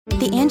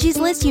The Angie's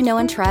List you know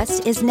and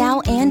trust is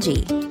now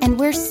Angie, and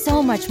we're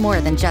so much more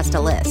than just a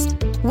list.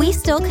 We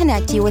still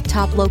connect you with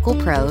top local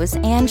pros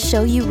and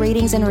show you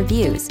ratings and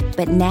reviews,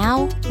 but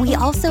now we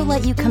also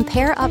let you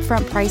compare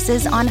upfront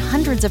prices on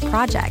hundreds of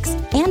projects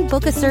and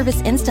book a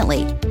service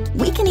instantly.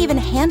 We can even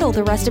handle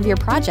the rest of your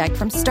project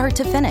from start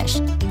to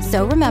finish.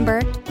 So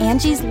remember,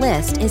 Angie's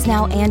List is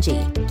now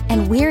Angie,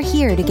 and we're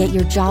here to get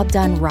your job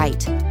done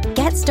right.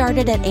 Get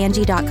started at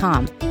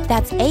Angie.com.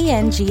 That's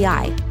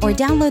ANGI, or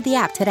download the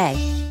app today.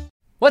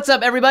 What's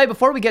up, everybody?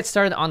 Before we get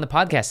started on the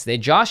podcast today,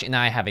 Josh and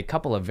I have a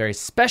couple of very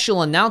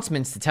special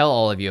announcements to tell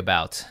all of you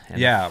about.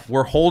 Yeah,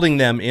 we're holding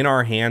them in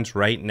our hands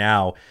right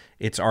now.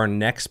 It's our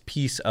next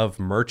piece of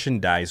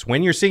merchandise.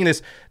 When you're seeing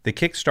this, the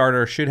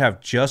Kickstarter should have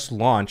just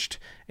launched,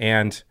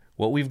 and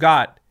what we've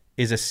got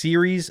is a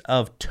series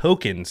of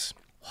tokens.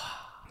 Wow.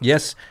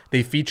 Yes,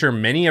 they feature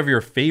many of your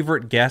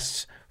favorite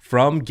guests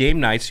from game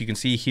nights. You can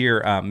see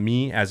here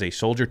me as a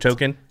soldier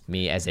token.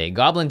 Me as a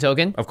goblin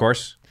token. Of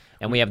course.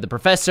 And we have the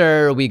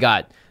professor, we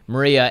got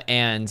Maria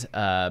and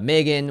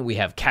Megan, we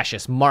have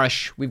Cassius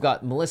Marsh, we've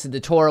got Melissa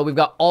DeToro, we've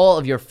got all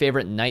of your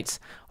favorite knights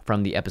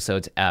from the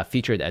episodes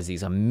featured as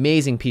these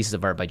amazing pieces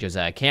of art by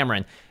Josiah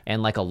Cameron.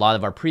 And like a lot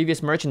of our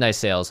previous merchandise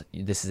sales,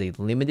 this is a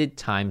limited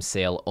time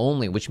sale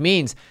only, which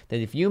means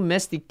that if you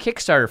miss the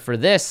Kickstarter for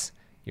this,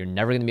 you're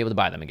never going to be able to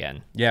buy them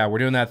again. Yeah, we're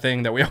doing that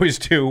thing that we always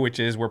do, which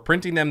is we're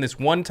printing them this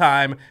one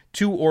time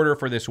to order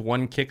for this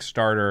one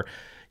Kickstarter.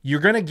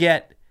 You're going to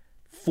get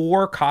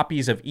 4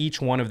 copies of each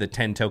one of the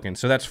 10 tokens.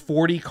 So that's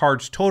 40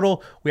 cards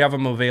total. We have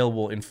them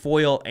available in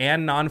foil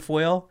and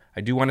non-foil.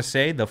 I do want to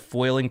say the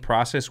foiling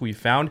process we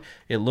found,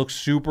 it looks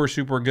super,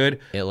 super good.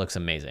 It looks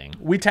amazing.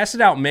 We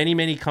tested out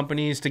many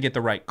companies to get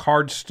the right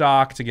card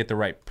stock, to get the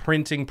right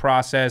printing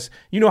process.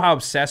 You know how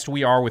obsessed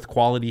we are with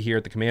quality here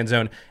at the Command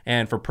Zone,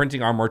 and for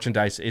printing our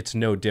merchandise, it's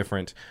no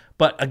different.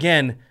 But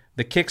again,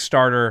 the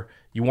Kickstarter,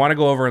 you want to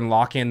go over and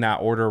lock in that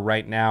order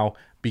right now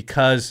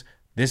because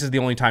this is the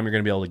only time you're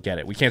going to be able to get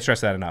it. We can't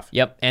stress that enough.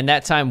 Yep, and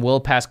that time will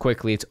pass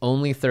quickly. It's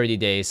only 30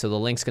 days, so the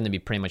link's going to be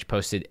pretty much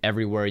posted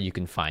everywhere you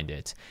can find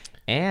it.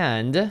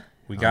 And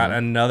we got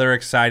another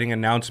exciting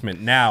announcement.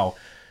 Now,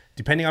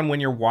 depending on when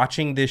you're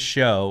watching this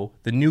show,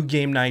 the new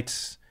Game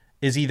Nights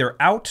is either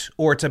out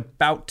or it's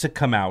about to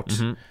come out.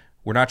 Mm-hmm.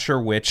 We're not sure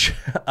which.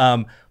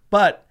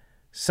 But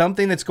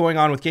something that's going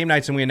on with Game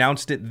Nights, and we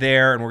announced it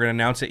there, and we're going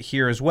to announce it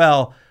here as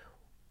well.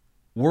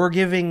 We're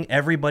giving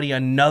everybody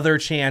another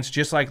chance,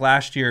 just like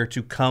last year,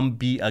 to come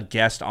be a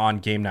guest on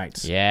Game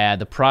Nights. Yeah,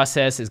 the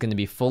process is going to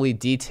be fully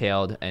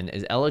detailed and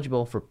is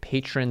eligible for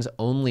patrons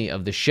only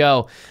of the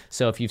show.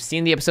 So if you've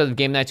seen the episode of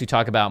Game Nights, we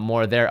talk about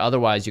more there.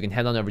 Otherwise, you can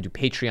head on over to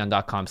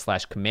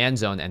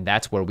patreon.com/commandzone, and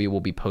that's where we will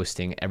be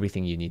posting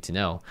everything you need to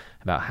know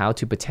about how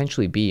to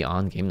potentially be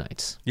on Game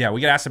Nights. Yeah,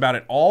 we get asked about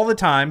it all the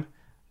time.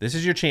 This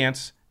is your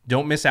chance.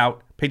 Don't miss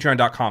out.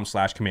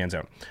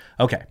 Patreon.com/commandzone.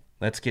 Okay,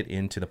 let's get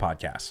into the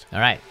podcast. All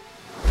right.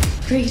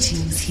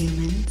 Greetings,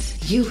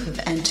 humans. You have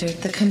entered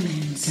the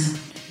Command Zone,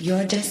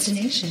 your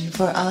destination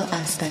for all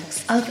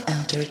aspects of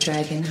Elder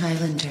Dragon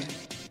Highlander.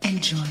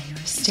 Enjoy your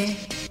stay.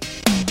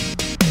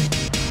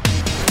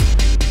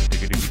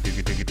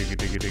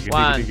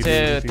 1,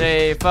 2,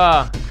 3,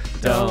 4.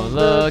 Don't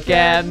look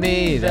at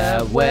me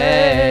that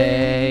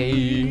way.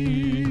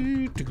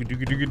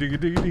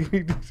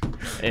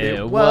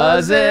 It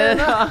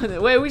wasn't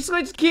on... Wait, we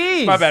switched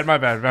keys. My bad.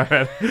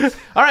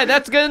 All right,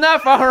 that's good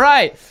enough. All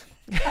right.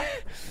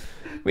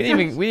 We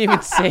didn't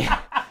even say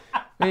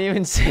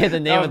the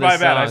name of the song. My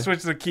bad. I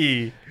switched the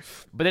key.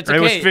 But it's okay.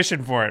 I was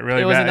fishing for it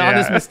really bad. It was an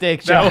honest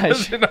mistake, Josh. That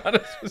was an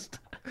honest mistake.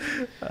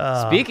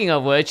 Speaking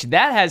of which,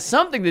 that has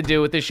something to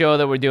do with the show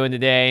that we're doing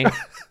today.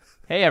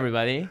 Hey,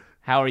 everybody.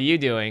 How are you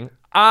doing?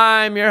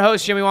 I'm your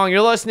host, Jimmy Wong.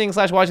 You're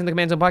listening/watching the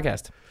Command Zone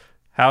podcast.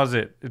 How's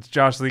it? It's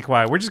Josh Lee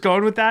Kwai. We're just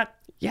going with that?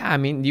 Yeah, I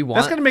mean, you want...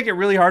 That's going to make it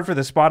really hard for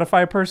the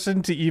Spotify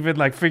person to even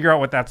figure out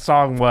what that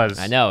song was.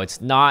 I know. It's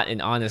not an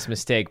honest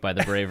mistake by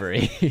the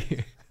Bravery.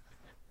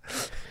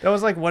 That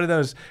was like one of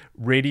those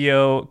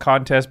radio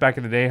contests back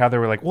in the day, how they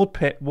were like, we'll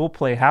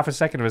play half a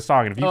second of a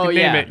song, and if you can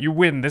name it, you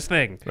win this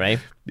thing. Right?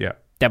 Yeah.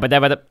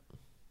 Dabba.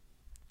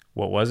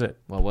 What was it?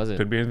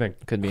 Could be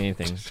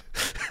anything.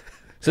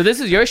 So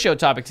this is your show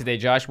topic today,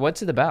 Josh.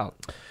 What's it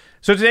about?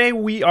 So today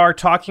we are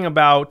talking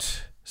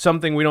about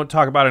something we don't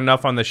talk about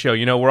enough on the show.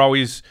 You know, we're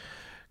always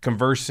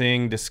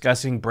conversing,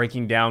 discussing,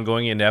 breaking down,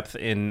 going in depth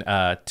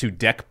to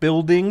deck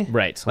building.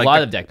 Right, a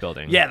lot of deck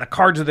building. Yeah, the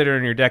cards that are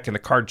in your deck and the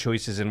card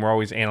choices, and we're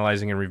always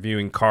analyzing and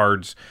reviewing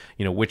cards,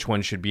 you know, which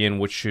one should be in,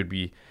 which should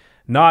be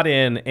not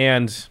in.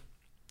 And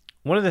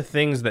one of the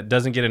things that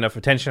doesn't get enough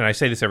attention, and I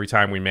say this every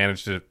time we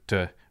manage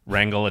to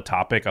wrangle a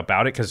topic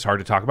about it because it's hard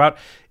to talk about,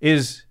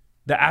 is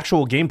the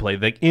actual gameplay,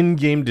 the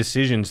in-game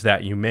decisions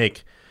that you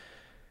make.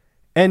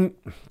 And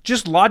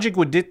just logic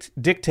would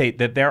dictate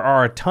that there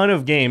are a ton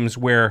of games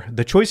where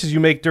the choices you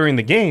make during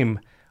the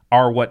game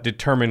are what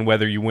determine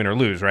whether you win or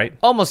lose, right?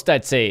 Almost,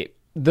 I'd say,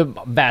 the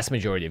vast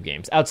majority of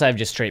games, outside of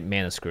just straight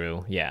mana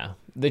screw, yeah.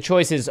 The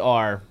choices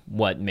are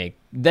what make...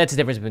 That's the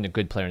difference between a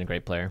good player and a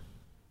great player.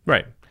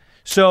 Right.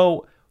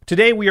 So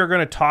Today we are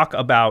going to talk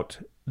about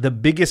the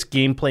biggest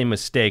gameplay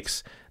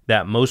mistakes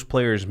that most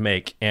players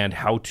make and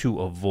how to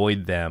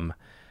avoid them.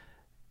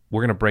 We're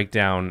going to break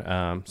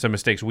down some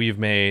mistakes we've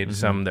made,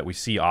 some that we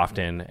see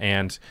often.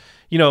 And,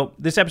 you know,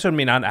 this episode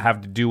may not have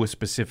to do with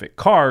specific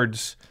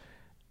cards,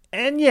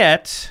 and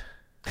yet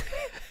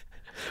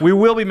we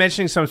will be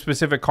mentioning some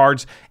specific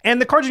cards.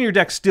 And the cards in your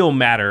deck still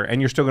matter, and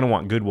you're still going to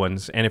want good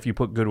ones. And if you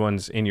put good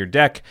ones in your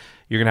deck,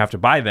 you're going to have to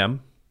buy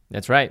them.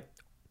 That's right.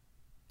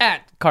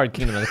 At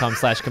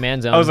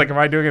cardkingdom.com/command zone. I was like, am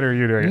I doing it or are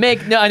you doing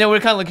it? No, I know we're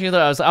kind of looking at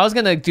that. I was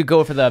going to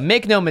go for the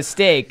make no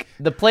mistake.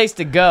 The place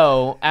to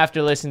go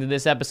after listening to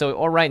this episode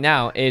or right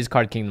now is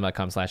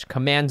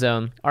cardkingdom.com/command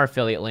zone, our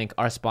affiliate link,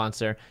 our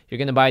sponsor. You're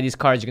going to buy these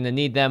cards. You're going to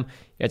need them.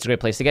 It's a great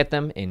place to get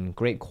them in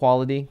great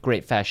quality,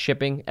 great fast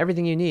shipping,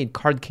 everything you need.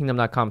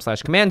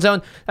 Cardkingdom.com/command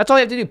zone. That's all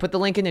you have to do. Put the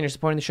link in and you're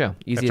supporting the show.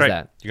 Easy as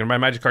that. You're going to buy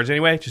Magic cards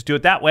anyway. Just do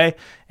it that way.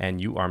 And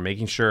you are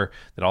making sure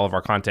that all of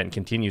our content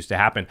continues to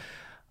happen.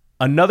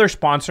 Another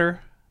sponsor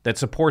that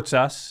supports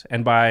us,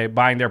 and by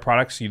buying their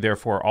products, you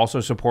therefore also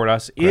support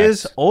us,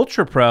 is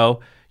Ultra Pro.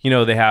 You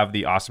know, they have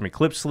the awesome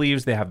Eclipse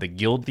sleeves. They have the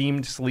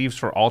guild-themed sleeves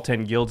for all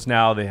 10 guilds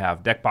now. They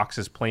have deck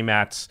boxes,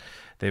 playmats.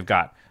 They've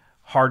got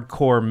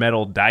hardcore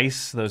metal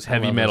dice, those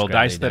heavy metal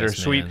dice that are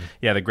sweet. Man.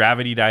 Yeah, the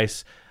gravity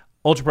dice.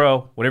 Ultra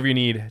Pro, whatever you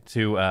need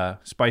to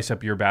spice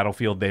up your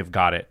battlefield, they've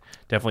got it.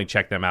 Definitely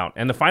check them out.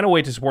 And the final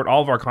way to support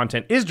all of our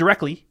content is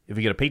directly if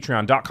you go to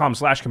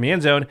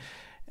patreon.com/command zone.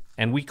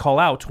 And we call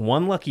out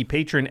one lucky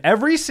patron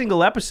every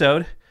single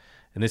episode.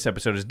 And this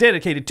episode is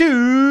dedicated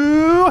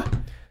to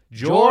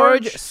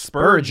George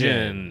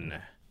Spurgeon.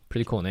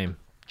 Pretty cool name.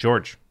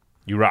 George,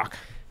 you rock.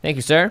 Thank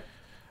you, sir.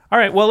 All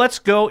right, well, let's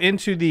go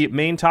into the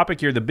main topic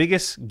here, the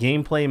biggest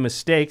gameplay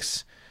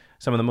mistakes,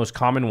 some of the most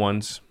common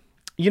ones.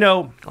 You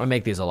know, I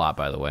make these a lot,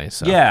 by the way.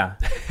 So. Yeah.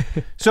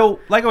 So,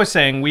 like I was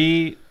saying,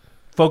 we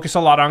focus a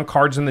lot on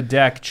cards in the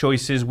deck,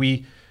 choices.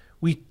 We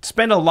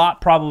spend a lot,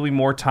 probably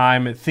more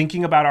time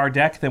thinking about our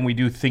deck than we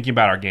do thinking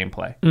about our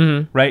gameplay,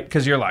 right?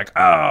 Because you're like,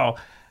 oh,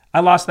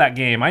 I lost that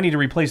game. I need to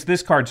replace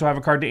this card so I have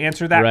a card to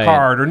answer that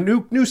card. Or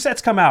new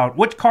sets come out.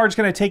 What card's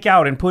going to take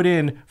out and put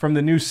in from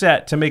the new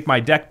set to make my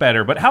deck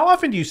better? But how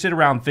often do you sit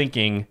around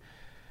thinking,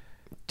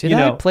 did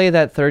I play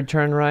that third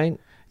turn right?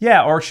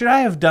 Yeah, or should I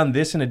have done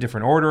this in a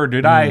different order? Or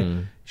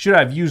should I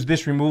have used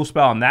this removal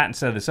spell on that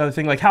instead of this other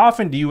thing? Like, how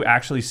often do you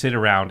actually sit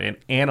around and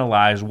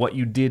analyze what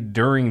you did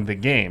during the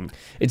game?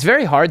 It's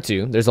very hard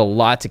to. There's a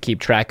lot to keep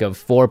track of.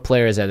 4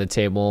 players at a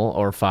table,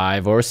 or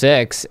 5 or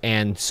 6,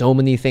 and so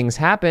many things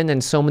happen,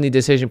 and so many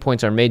decision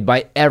points are made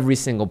by every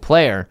single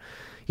player.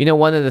 You know,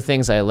 one of the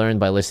things I learned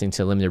by listening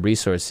to Limited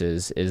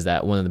Resources is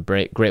that one of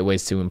the great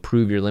ways to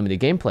improve your limited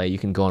gameplay, you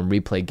can go and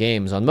replay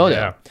games on Modo.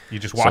 Yeah, you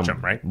just watch them,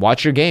 right?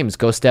 Watch your games,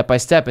 go step by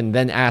step, and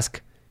then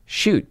ask,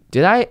 shoot,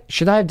 should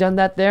I have done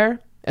that there?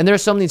 And there are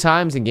so many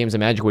times in games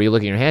of Magic where you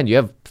look at your hand, you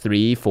have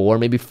 3, 4,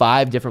 maybe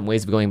 5 different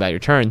ways of going about your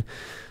turn.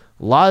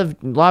 A lot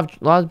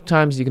of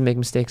times you can make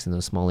mistakes in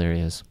those small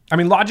areas. I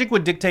mean, logic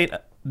would dictate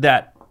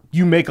that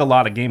you make a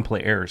lot of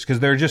gameplay errors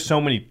because there are just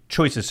so many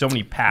choices, so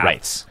many paths.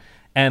 Right.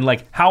 And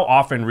like, how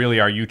often really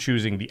are you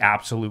choosing the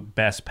absolute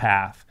best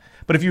path?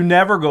 But if you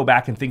never go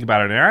back and think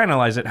about it and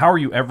analyze it, how are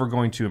you ever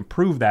going to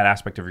improve that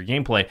aspect of your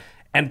gameplay?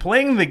 And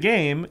playing the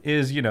game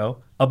is, you know,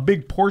 a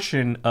big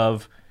portion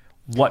of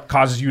what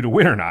causes you to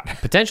win or not.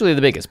 Potentially the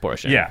biggest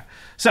portion. Yeah.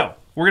 So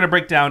we're going to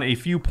break down a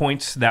few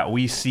points that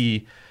we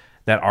see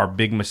that are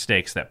big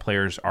mistakes that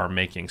players are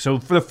making. So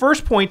for the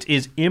first point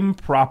is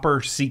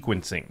improper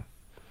sequencing.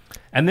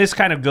 And this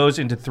kind of goes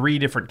into 3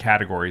 different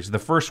categories. The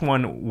first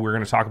one we're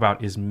going to talk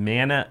about is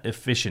mana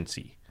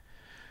efficiency.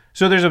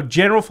 So there's a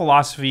general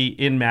philosophy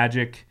in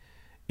Magic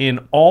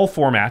in all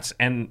formats.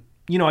 And,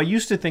 you know, I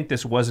used to think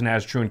this wasn't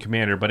as true in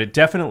Commander, but it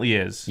definitely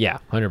is. Yeah,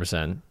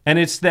 100%. And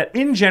it's that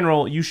in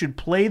general, you should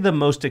play the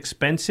most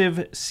expensive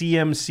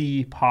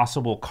CMC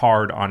possible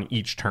card on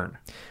each turn.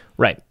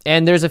 Right.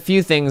 And there's a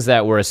few things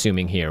that we're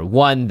assuming here.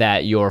 One,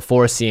 that your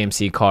 4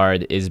 CMC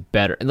card is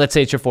better. And let's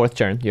say it's your 4th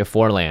turn. You have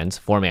 4 lands,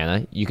 4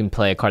 mana. You can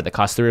play a card that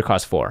costs 3 or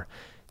costs 4.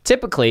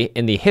 Typically,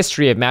 in the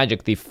history of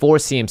Magic, the 4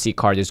 CMC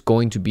card is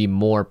going to be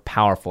more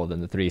powerful than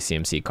the 3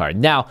 CMC card.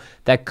 Now,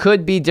 that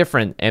could be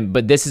different,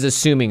 but this is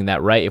assuming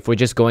that, right, if we're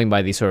just going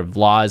by these sort of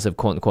laws of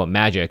quote-unquote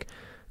Magic,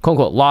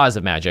 quote-unquote laws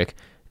of Magic,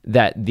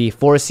 that the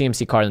 4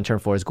 CMC card in turn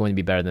 4 is going to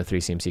be better than the 3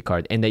 CMC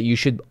card, and that you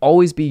should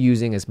always be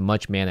using as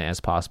much mana as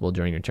possible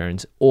during your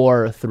turns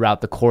or throughout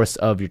the course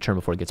of your turn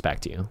before it gets back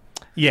to you.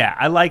 Yeah,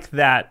 I like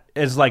that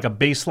as like a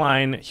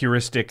baseline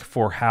heuristic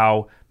for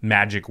how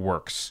Magic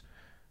works.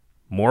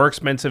 More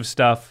expensive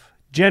stuff,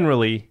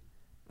 generally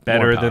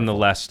better than the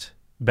less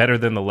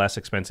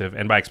expensive.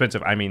 And by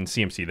expensive, I mean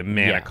CMC, the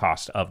mana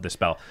cost of the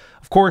spell.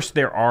 Of course,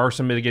 there are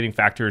some mitigating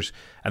factors,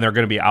 and there are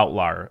going to be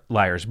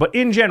outliers. But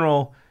in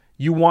general,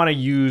 you want to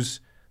use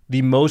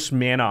the most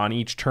mana on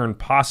each turn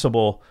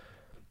possible.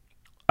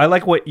 I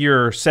like what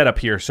your setup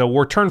here. So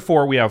we're turn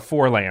 4, we have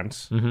 4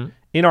 lands. Mm-hmm.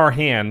 In our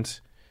hand,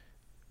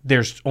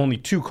 there's only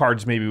 2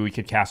 cards maybe we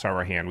could cast out of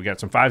our hand. We got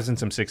some 5s and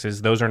some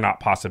 6s. Those are not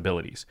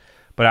possibilities.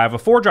 But I have a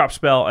 4-drop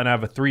spell and I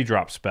have a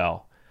 3-drop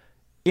spell.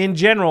 in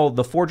general,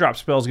 the 4-drop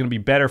spell is going to be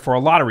better for a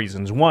lot of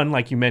reasons. One,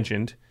 like you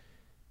mentioned,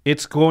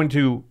 it's going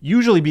to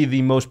usually be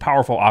the most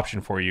powerful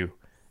option for you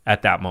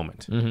at that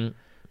moment. Mm-hmm.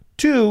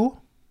 2,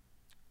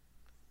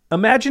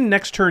 imagine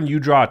next turn you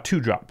draw a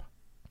 2-drop.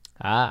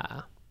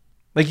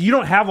 Like, you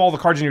don't have all the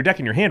cards in your deck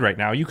in your hand right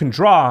now. You can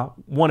draw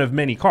one of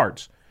many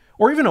cards.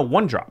 Or even a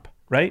 1-drop,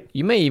 right?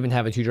 You may even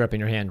have a 2-drop in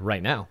your hand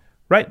right now.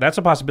 Right, that's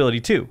a possibility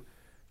too.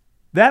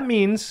 That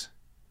means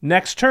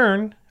next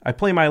turn, I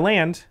play my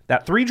land.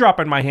 That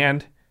 3-drop in my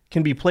hand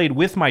can be played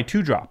with my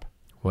 2-drop.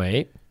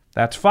 Wait.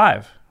 That's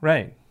 5,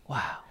 right.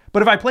 Wow.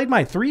 But if I played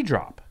my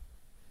 3-drop,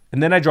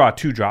 and then I draw a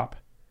 2-drop,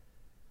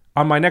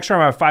 on my next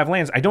turn I have 5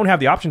 lands, I don't have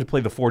the option to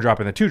play the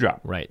 4-drop and the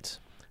 2-drop. Right.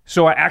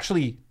 So I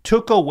actually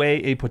took away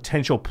a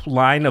potential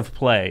line of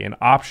play, an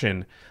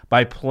option,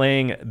 by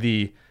playing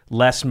the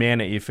less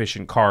mana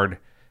efficient card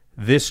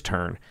this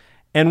turn.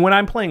 And when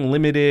I'm playing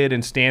limited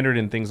and standard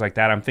and things like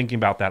that, I'm thinking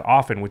about that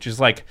often, which is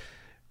like,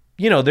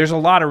 there's a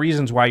lot of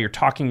reasons why you're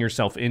talking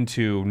yourself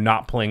into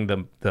not playing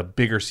the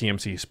bigger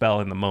CMC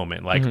spell in the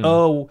moment. Like,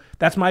 oh,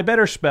 that's my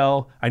better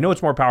spell. I know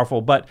it's more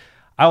powerful, but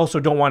I also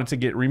don't want it to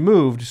get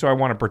removed, so I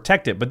want to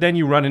protect it. But then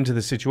you run into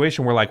the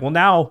situation where, like, well,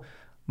 now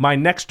my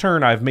next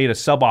turn, I've made a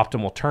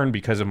suboptimal turn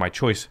because of my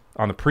choice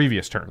on the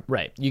previous turn.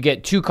 Right. You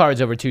get 2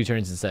 cards over 2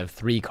 turns instead of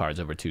 3 cards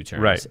over 2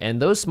 turns. Right.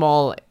 And those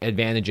small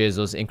advantages,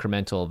 those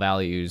incremental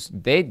values,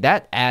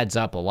 that adds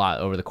up a lot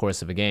over the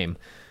course of a game.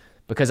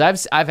 Because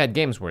I've had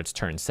games where it's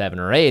turn 7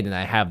 or 8, and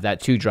I have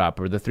that 2-drop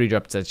or the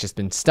 3-drop that's just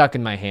been stuck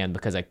in my hand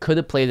because I could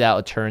have played it out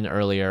a turn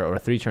earlier or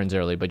 3 turns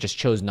early, but just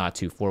chose not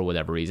to for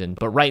whatever reason.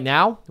 But right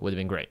now, it would have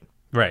been great.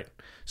 Right.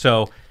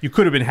 So you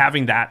could have been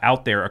having that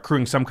out there,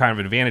 accruing some kind of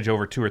advantage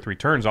over 2 or 3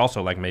 turns.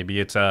 Also, like maybe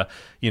it's a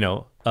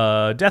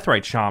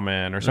Deathrite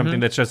Shaman or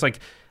something that's just like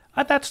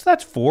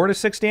that's 4 to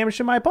 6 damage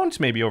to my opponents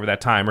maybe over that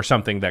time or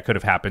something that could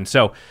have happened.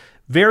 So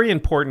very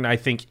important, I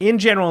think, in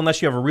general,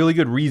 unless you have a really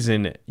good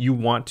reason, you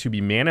want to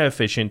be mana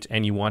efficient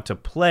and you want to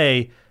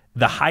play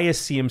the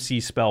highest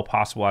CMC spell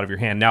possible out of your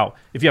hand. Now,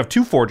 if you have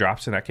 2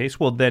 4-drops in that case,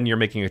 well, then you're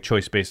making a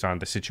choice based on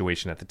the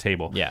situation at the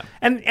table. Yeah.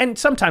 And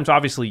sometimes,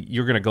 obviously,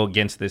 you're going to go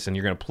against this and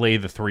you're going to play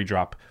the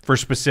 3-drop for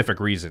specific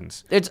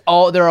reasons. There's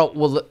going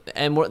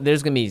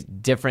to be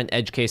different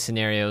edge case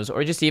scenarios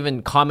or just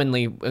even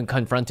commonly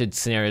confronted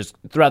scenarios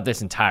throughout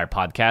this entire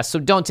podcast. So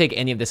don't take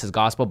any of this as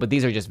gospel, but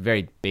these are just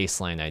very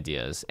baseline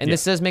ideas. And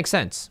this does make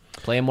sense.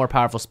 Play a more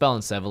powerful spell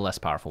instead of a less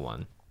powerful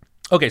one.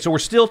 Okay, so we're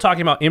still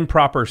talking about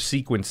improper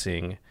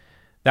sequencing.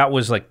 That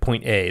was like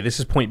point A. This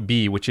is point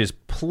B, which is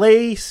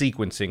play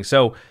sequencing.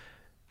 So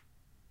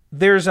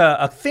there's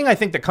a thing I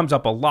think that comes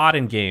up a lot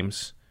in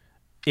games.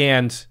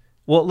 And,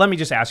 well, let me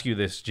just ask you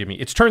this, Jimmy.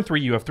 It's turn 3.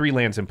 You have 3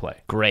 lands in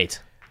play.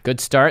 Great. Good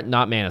start,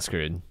 not mana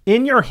screwed.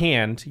 In your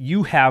hand,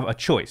 you have a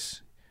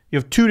choice. You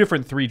have 2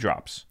 different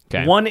 3-drops.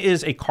 Okay. One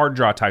is a card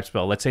draw type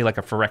spell. Let's say like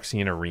a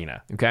Phyrexian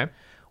Arena. Okay.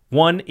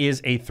 One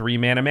is a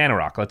 3-mana mana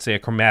rock. Let's say a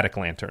Chromatic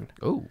Lantern.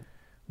 Ooh.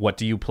 What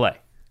do you play?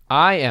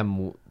 I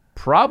am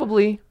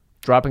probably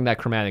dropping that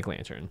Chromatic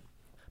Lantern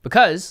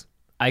because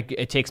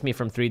it takes me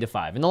from 3 to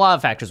 5. And a lot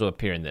of factors will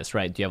appear in this,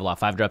 right? Do you have a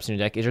lot of 5-drops in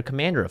your deck? Is your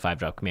commander a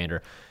 5-drop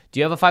commander? Do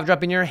you have a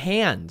 5-drop in your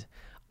hand?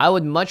 I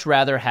would much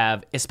rather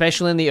have,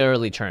 especially in the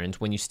early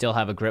turns when you still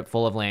have a grip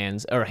full of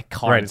lands or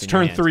cards. Right, it's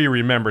turn 3,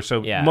 remember,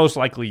 so most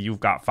likely you've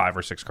got 5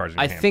 or 6 cards in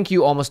your hand. I think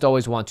you almost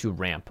always want to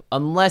ramp,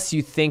 unless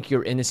you think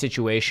you're in a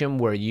situation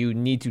where you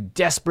need to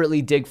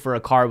desperately dig for a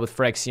card with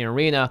Phyrexian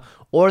Arena,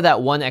 or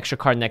that one extra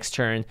card next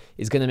turn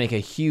is going to make a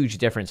huge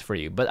difference for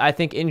you. But I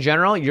think in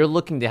general, you're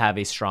looking to have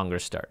a stronger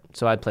start.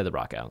 So I'd play the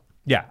rock out.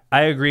 Yeah,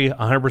 I agree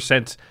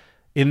 100%.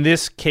 In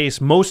this case,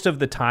 most of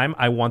the time,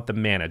 I want the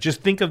mana.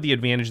 Just think of the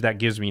advantage that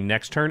gives me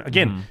next turn.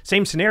 Again,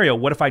 same scenario.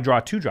 What if I draw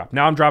a 2-drop?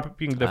 Now I'm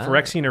dropping the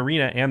Phyrexian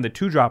Arena and the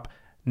 2-drop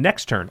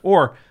next turn.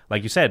 Or,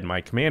 like you said, my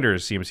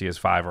commander's CMC is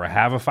 5, or I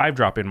have a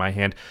 5-drop in my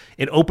hand.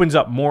 It opens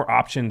up more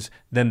options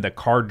than the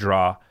card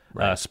draw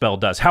spell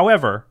does.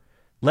 However,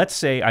 let's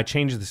say I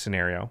change the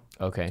scenario.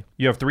 Okay.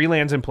 You have 3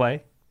 lands in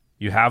play.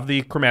 You have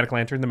the Chromatic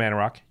Lantern, the Mana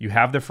Rock. You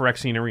have the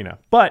Phyrexian Arena.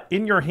 But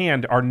in your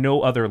hand are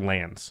no other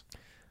lands.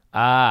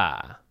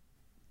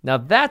 Now,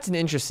 that's an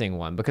interesting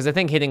one because I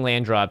think hitting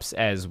land drops,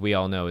 as we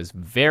all know, is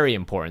very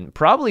important.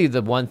 Probably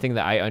the one thing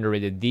that I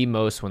underrated the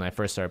most when I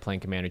first started playing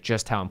Commander,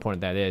 just how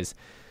important that is.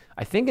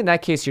 I think in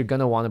that case, you're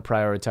going to want to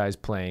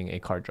prioritize playing a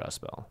card draw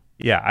spell.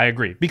 Yeah, I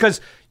agree.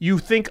 Because you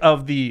think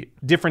of the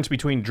difference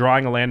between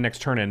drawing a land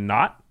next turn and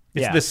not.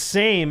 It's the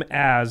same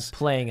as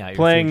playing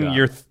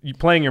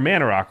your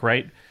Mana Rock,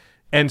 right?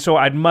 And so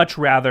I'd much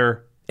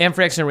rather... And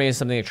Phyrexian Arena is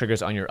something that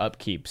triggers on your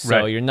upkeep,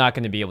 so you're not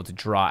going to be able to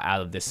draw out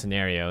of this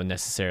scenario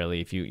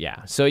necessarily if you,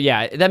 So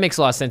that makes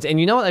a lot of sense. And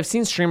you know what? I've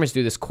seen streamers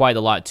do this quite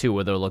a lot too,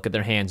 where they'll look at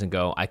their hands and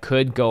go, I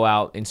could go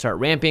out and start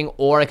ramping,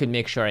 or I could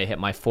make sure I hit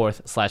my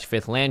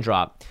 4th/5th land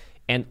drop.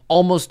 And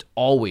almost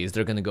always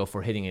they're going to go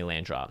for hitting a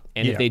land drop.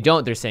 And if they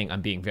don't, they're saying,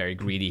 I'm being very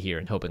greedy here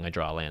and hoping I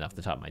draw a land off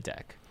the top of my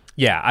deck.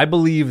 Yeah, I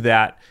believe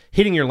that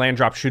hitting your land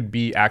drop should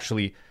be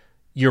actually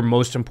your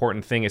most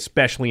important thing,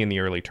 especially in the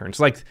early turns.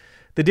 Like,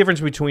 the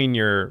difference between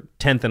your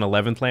 10th and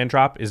 11th land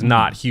drop is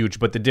not huge,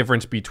 but the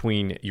difference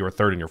between your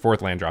 3rd and your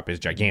 4th land drop is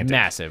gigantic.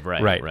 Massive,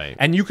 right.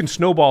 And you can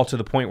snowball to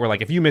the point where,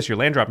 like, if you miss your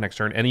land drop next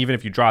turn, and even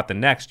if you draw it the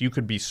next, you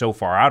could be so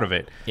far out of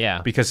it.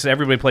 Yeah. Because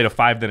everybody played a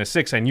 5, then a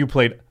 6, and you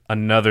played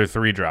another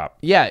 3 drop.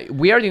 Yeah,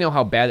 we already know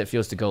how bad it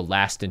feels to go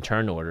last in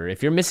turn order.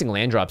 If you're missing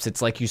land drops,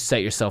 it's like you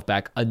set yourself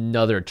back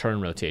another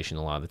turn rotation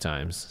a lot of the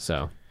times.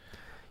 So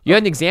you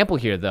had an example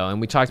here, though,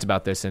 and we talked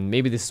about this, and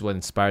maybe this is what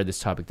inspired this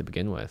topic to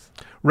begin with.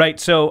 Right.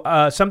 So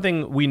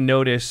something we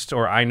noticed,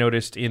 or I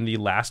noticed in the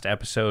last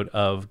episode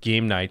of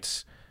Game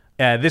Nights,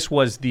 this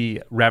was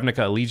the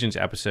Ravnica Allegiance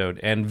episode,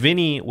 and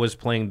Vinny was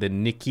playing the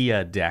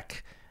Nikia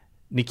deck.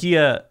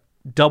 Nikia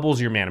doubles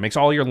your mana, makes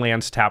all your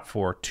lands tap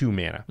for 2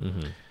 mana.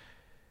 Mm-hmm.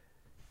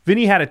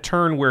 Vinny had a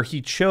turn where he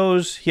had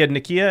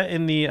Nikia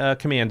in the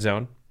command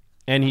zone,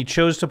 and he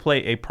chose to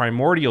play a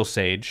Primordial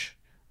Sage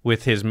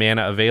with his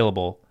mana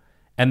available.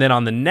 And then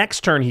on the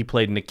next turn, he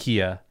played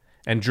Nikia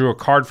and drew a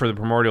card for the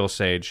Primordial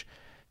Sage.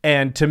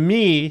 And to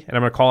me, and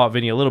I'm going to call out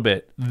Vinny a little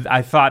bit,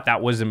 I thought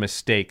that was a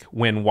mistake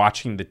when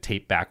watching the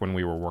tape back when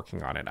we were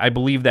working on it. I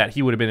believe that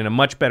he would have been in a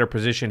much better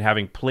position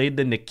having played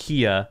the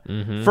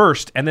Nikia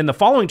first. And then the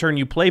following turn,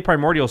 you play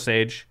Primordial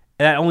Sage.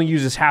 That only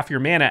uses half your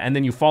mana, and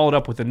then you follow it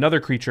up with another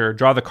creature,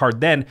 draw the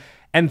card then,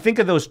 and think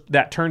of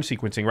that turn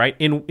sequencing, right?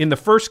 In the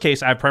first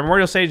case, I have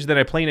Primordial Sage, then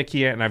I play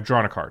Nikia, and I've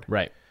drawn a card.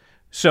 Right.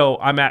 So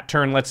I'm at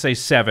turn, let's say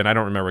 7. I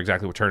don't remember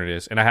exactly what turn it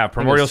is. And I have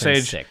Primordial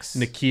Sage, 6.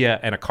 Nikia,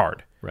 and a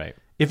card. Right.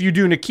 If you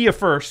do Nikia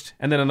first,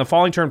 and then on the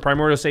following turn,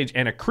 Primordial Sage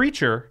and a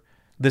creature,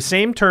 the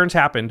same turns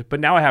happened,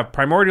 but now I have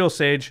Primordial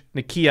Sage,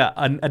 Nikia,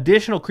 an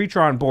additional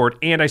creature on board,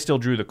 and I still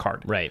drew the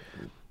card. Right.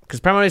 Because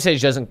Primordial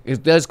Sage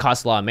does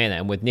cost a lot of mana,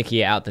 and with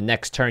Nikia out the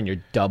next turn,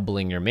 you're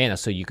doubling your mana,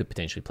 so you could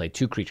potentially play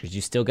 2 creatures. You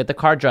still get the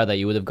card draw that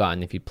you would have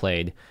gotten if you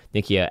played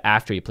Nikia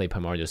after you played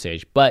Primordial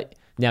Sage, but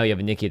now you have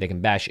a Nikia that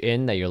can bash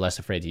in that you're less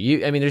afraid to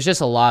use. I mean, there's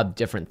just a lot of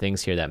different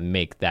things here that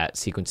make that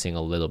sequencing a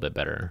little bit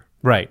better.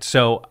 Right.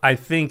 So I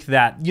think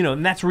that,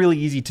 and that's really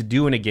easy to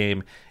do in a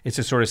game, is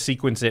to sort of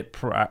sequence it,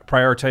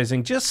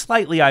 prioritizing just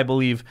slightly, I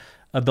believe,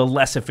 the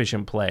less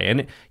efficient play.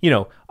 And,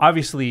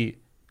 obviously,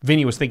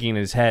 Vinny was thinking in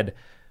his head,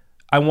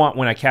 I want,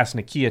 when I cast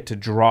Nikia, to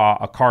draw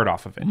a card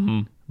off of it.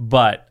 Mm-hmm.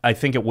 But I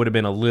think it would have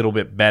been a little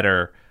bit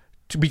better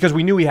because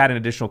we knew he had an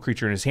additional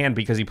creature in his hand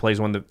because he plays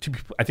I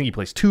think he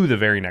plays 2 the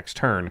very next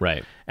turn.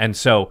 Right. And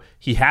so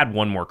he had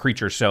 1 more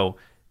creature. So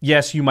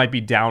yes, you might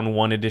be down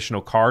 1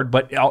 additional card,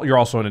 but you're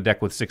also in a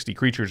deck with 60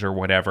 creatures or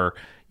whatever.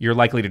 You're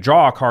likely to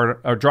draw a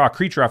card or draw a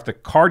creature off the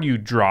card you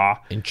draw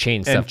and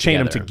chain them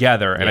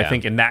together. And yeah. I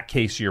think in that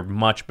case, you're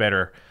much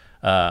better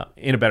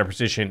in a better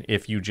position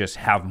if you just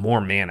have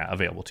more mana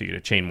available to you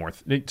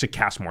to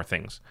cast more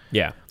things.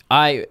 Yeah.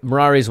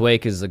 Mirari's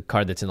Wake is a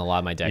card that's in a lot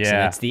of my decks, and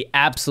it's the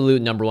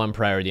absolute number 1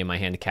 priority in my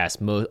hand to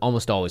cast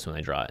almost always when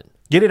I draw it.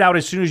 Get it out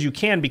as soon as you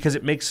can because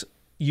it makes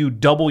you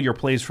double your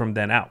plays from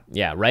then out.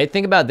 Yeah, right?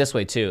 Think about it this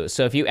way, too.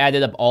 So if you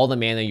added up all the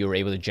mana you were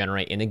able to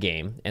generate in a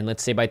game, and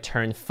let's say by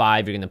turn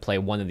 5 you're going to play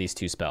one of these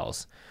 2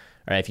 spells.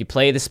 All right, if you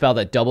play the spell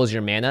that doubles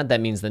your mana,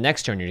 that means the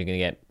next turn you're going to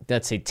get,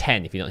 let's say,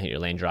 10 if you don't hit your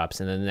land drops,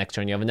 and then the next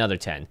turn you have another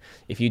 10.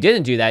 If you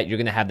didn't do that, you're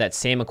going to have that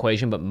same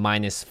equation, but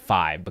minus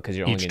 5 because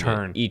you're only each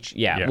going to turn.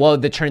 Yeah, well,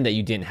 the turn that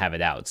you didn't have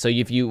it out. So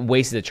if you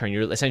wasted a turn,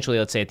 you're essentially,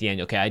 let's say at the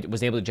end, okay, I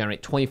was able to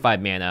generate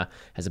 25 mana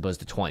as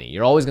opposed to 20.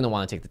 You're always going to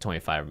want to take the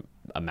 25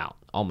 amount,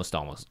 almost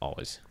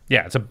always.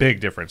 Yeah, it's a big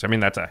difference. I mean,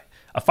 that's a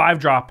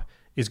 5-drop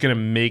is going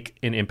to make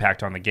an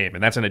impact on the game,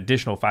 and that's an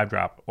additional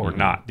 5-drop or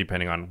not,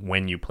 depending on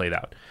when you play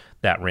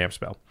that ramp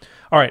spell.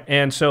 All right,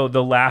 and so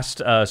the last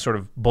sort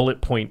of bullet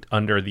point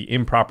under the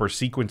improper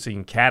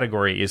sequencing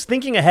category is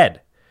thinking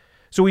ahead.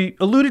 So we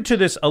alluded to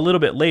this a little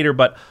bit later,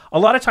 but a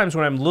lot of times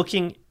when I'm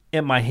looking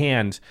at my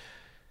hand,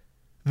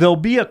 there'll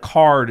be a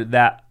card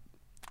that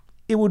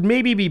it would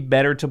maybe be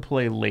better to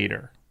play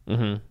later.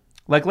 Mm-hmm.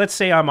 Like, let's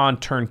say I'm on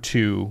turn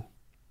 2,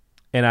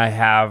 and I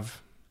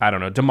have, I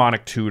don't know,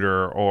 Demonic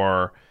Tutor,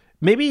 or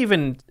maybe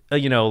even,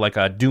 like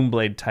a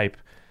Doomblade type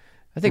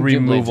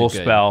removal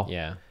spell.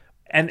 Yeah.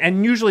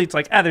 And usually it's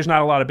like, there's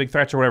not a lot of big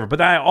threats or whatever. But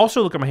then I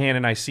also look at my hand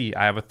and I see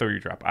I have a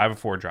 3-drop, I have a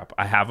 4-drop,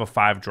 I have a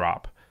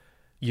 5-drop.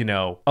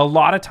 A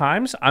lot of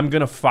times I'm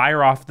going to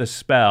fire off the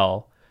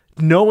spell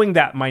knowing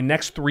that my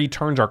next 3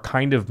 turns are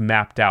kind of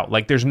mapped out.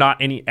 Like there's not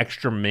any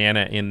extra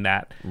mana in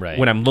that. Right.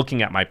 When I'm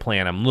looking at my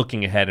plan, I'm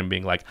looking ahead and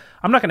being like,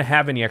 I'm not going to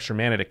have any extra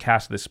mana to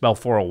cast this spell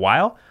for a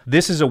while.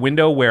 This is a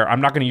window where I'm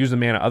not going to use the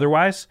mana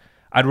otherwise.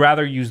 I'd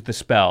rather use the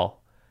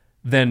spell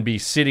than be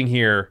sitting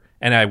here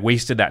and I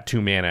wasted that 2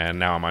 mana, and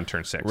now I'm on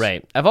turn 6.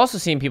 Right. I've also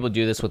seen people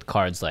do this with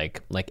cards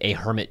like a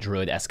Hermit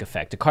Druid-esque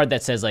effect, a card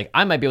that says, like,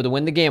 I might be able to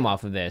win the game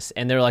off of this,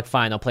 and they're like,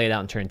 fine, I'll play it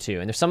out in turn 2.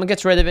 And if someone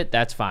gets rid of it,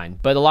 that's fine.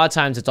 But a lot of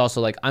times it's also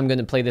like, I'm going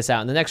to play this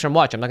out in the next turn,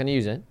 watch, I'm not going to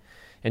use it.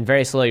 And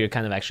very slowly you're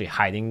kind of actually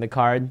hiding the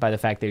card by the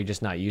fact that you're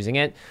just not using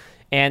it.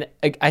 And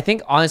I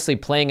think, honestly,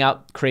 playing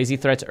out crazy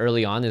threats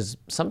early on is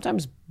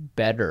sometimes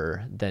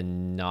better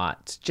than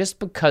not, just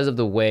because of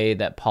the way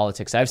that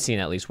politics, I've seen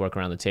at least, work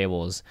around the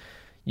tables.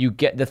 You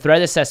get the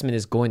threat assessment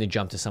is going to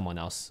jump to someone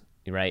else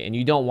right? And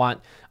you don't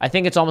want, I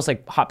think it's almost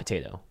like hot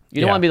potato.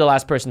 You don't want to be the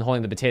last person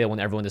holding the potato when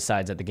everyone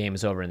decides that the game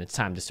is over and it's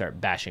time to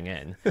start bashing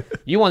in.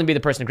 You want to be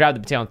the person to grab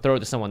the potato and throw it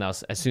to someone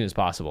else as soon as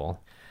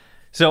possible.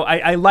 So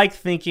I like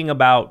thinking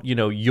about,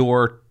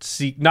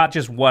 not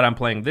just what I'm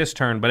playing this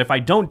turn, but if I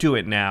don't do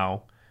it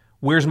now,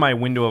 where's my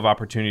window of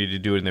opportunity to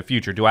do it in the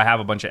future? Do I have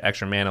a bunch of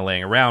extra mana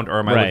laying around, or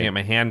am I looking at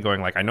my hand going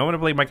like, I know I'm going to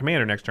play my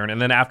commander next turn,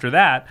 and then after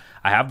that,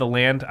 I have the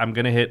land, I'm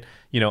going to hit,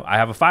 I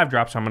have a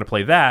 5-drop, so I'm going to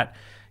play that,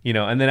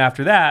 and then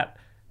after that,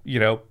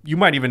 you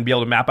might even be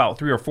able to map out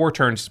 3 or 4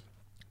 turns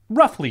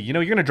roughly.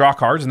 You're going to draw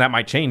cards, and that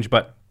might change,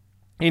 but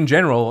in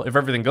general, if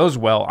everything goes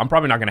well, I'm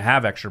probably not going to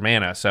have extra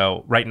mana.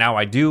 So right now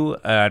I do.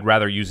 I'd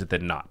rather use it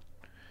than not.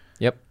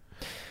 Yep.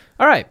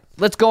 All right.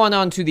 Let's go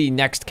on to the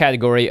next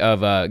category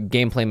of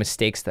gameplay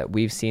mistakes that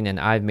we've seen and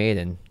I've made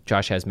and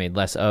Josh has made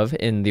less of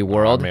in the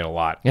world. I've made a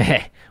lot.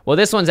 Well,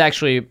 this one's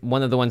actually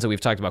one of the ones that we've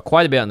talked about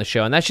quite a bit on the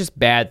show, and that's just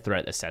bad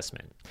threat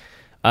assessment.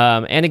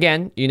 And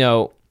again,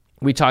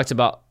 we talked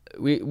about,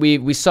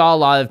 we saw a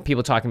lot of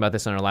people talking about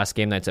this on our last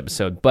Game Nights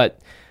episode, but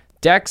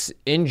decks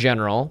in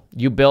general,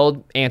 you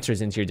build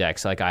answers into your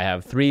decks. Like I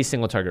have 3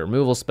 single target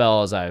removal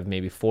spells. I have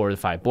maybe 4 to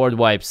 5 board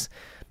wipes.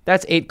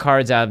 That's 8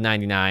 cards out of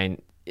 99.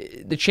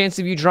 The chances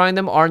of you drawing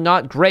them are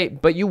not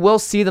great, but you will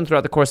see them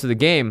throughout the course of the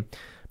game.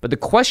 But the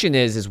question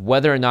is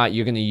whether or not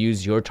you're going to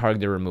use your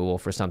targeted removal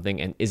for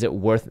something, and is it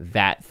worth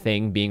that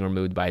thing being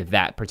removed by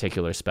that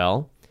particular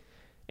spell?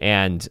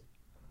 And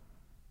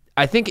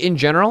I think in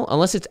general,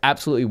 unless it's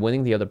absolutely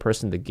winning the other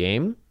person the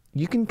game,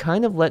 you can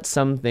kind of let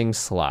some things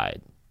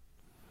slide.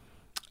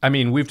 I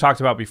mean, we've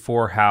talked about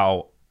before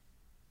how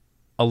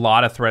a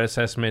lot of threat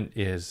assessment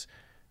is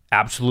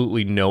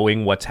absolutely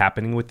knowing what's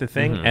happening with the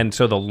thing. Mm-hmm. And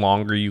so the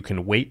longer you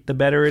can wait, the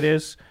better it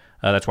is.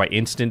 That's why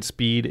instant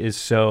speed is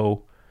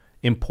so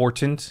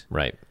important.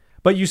 Right.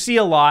 But you see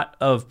a lot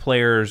of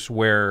players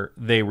where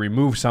they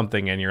remove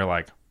something and you're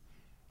like,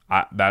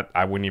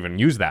 I wouldn't even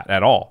use that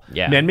at all.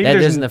 Yeah, man, maybe that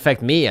doesn't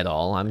affect me at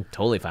all. I'm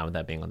totally fine with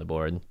that being on the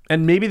board.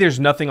 And maybe there's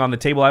nothing on the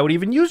table I would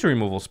even use a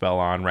removal spell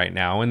on right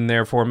now, and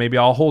therefore maybe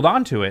I'll hold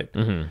on to it.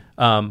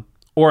 Mm-hmm.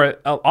 Or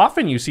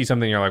often you see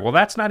something, you're like, well,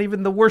 that's not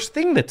even the worst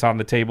thing that's on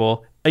the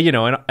table. And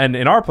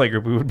in our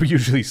playgroup, we would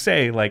usually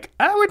say, like,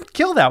 I would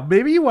kill that.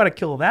 Maybe you want to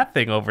kill that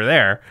thing over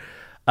there.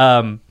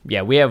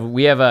 Yeah, we have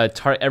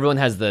everyone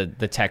has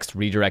the text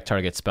redirect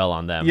target spell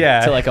on them.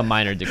 Yeah. To like a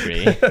minor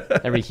degree.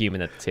 Every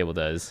human at the table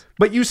does.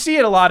 But you see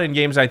it a lot in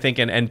games, I think,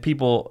 and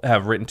people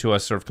have written to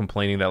us sort of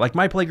complaining that, like,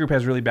 my playgroup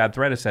has really bad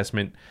threat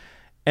assessment.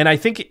 And I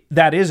think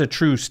that is a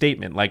true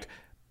statement. Like,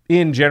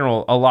 in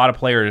general, a lot of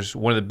players,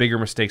 one of the bigger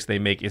mistakes they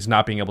make is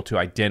not being able to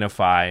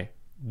identify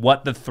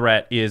what the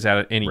threat is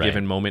at any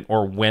given moment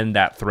or when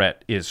that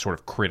threat is sort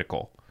of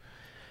critical.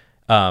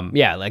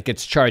 Yeah, like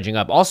it's charging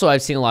up. Also,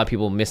 I've seen a lot of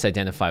people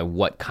misidentify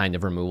what kind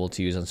of removal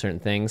to use on certain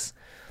things.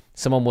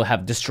 Someone will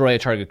have destroy a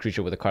target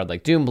creature with a card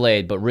like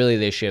Doomblade, but really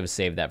they should have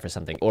saved that for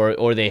something.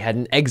 Or they had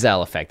an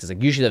exile effect. It's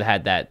like you should have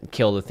had that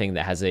kill the thing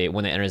that has a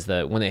when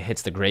it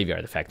hits the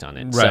graveyard effect on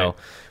it. Right. So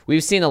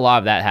we've seen a lot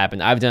of that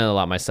happen. I've done it a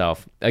lot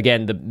myself.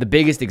 Again, the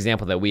biggest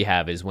example that we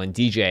have is when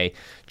DJ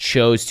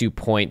chose to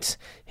point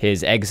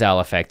his exile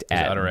effect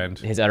at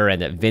his utter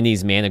end at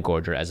Vinny's Mana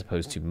Gorger as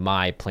opposed to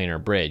my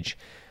Planar Bridge.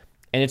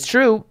 And it's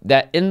true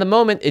that in the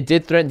moment, it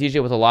did threaten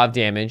DJ with a lot of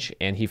damage,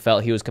 and he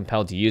felt he was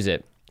compelled to use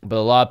it. But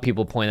a lot of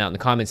people point out in the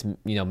comments,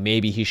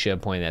 maybe he should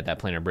have pointed at that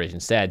Planar Bridge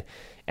instead.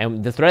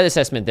 And the threat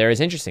assessment there is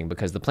interesting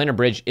because the Planar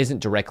Bridge isn't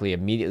directly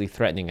immediately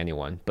threatening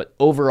anyone, but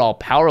overall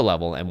power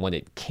level and what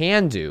it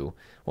can do,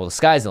 well, the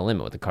sky's the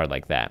limit with a card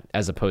like that,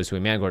 as opposed to a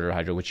Mana Gorger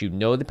Hydra, which you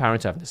know the power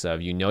and toughness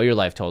of, you know your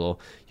life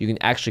total, you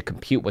can actually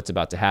compute what's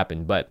about to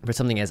happen. But for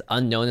something as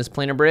unknown as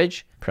Planar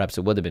Bridge, perhaps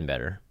it would have been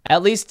better.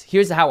 At least,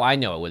 here's how I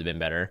know it would have been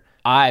better.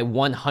 I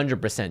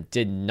 100%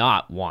 did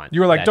not want. You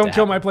were like, don't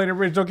kill my Planar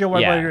Bridge, don't kill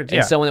my Planar Bridge. Yeah.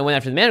 And so when I went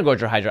after the Mana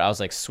Gorger Hydra, I was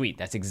like, sweet,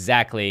 that's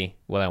exactly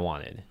what I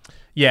wanted.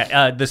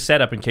 Yeah, the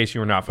setup, in case you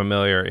were not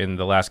familiar, in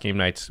the last Game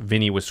Nights,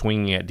 Vinny was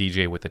swinging at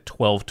DJ with a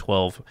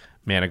 12/12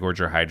 Mana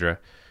Gorger Hydra,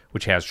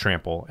 which has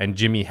trample, and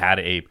Jimmy had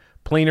a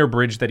Planar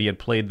Bridge that he had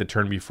played the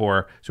turn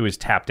before, so he was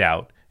tapped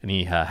out, and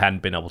he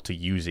hadn't been able to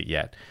use it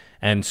yet.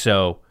 And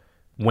so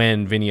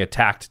when Vinny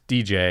attacked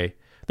DJ,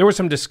 there was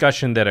some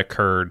discussion that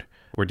occurred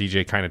where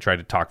DJ kind of tried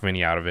to talk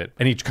Vinny out of it.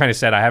 And he kind of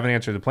said, I haven't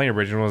answered the Planar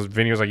Bridge. And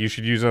Vinny was like, you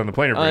should use it on the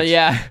Planar Bridge.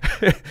 Yeah.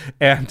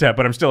 And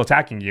but I'm still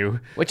attacking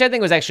you. Which I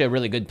think was actually a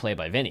really good play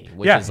by Vinny,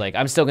 which is like,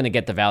 I'm still going to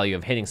get the value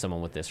of hitting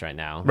someone with this right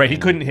now. Right. He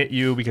couldn't hit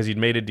you because he'd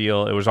made a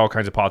deal. It was all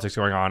kinds of politics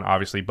going on,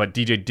 obviously. But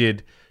DJ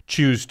did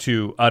choose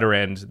to utter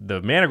end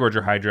the Mana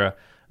Gorger Hydra,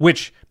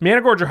 which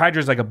Mana Gorger Hydra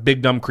is like a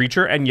big, dumb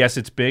creature. And yes,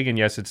 it's big. And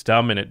yes, it's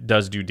dumb. And it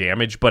does do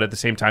damage. But at the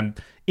same time,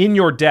 in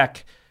your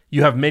deck,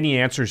 you have many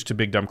answers to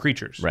big dumb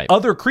creatures. Right.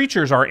 Other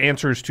creatures are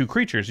answers to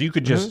creatures. You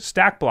could just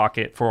stack block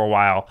it for a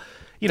while.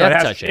 It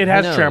has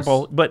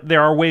trample, but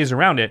there are ways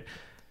around it.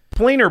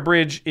 Planar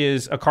Bridge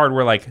is a card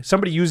where, like,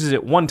 somebody uses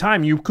it one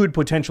time, you could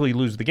potentially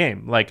lose the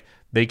game. Like,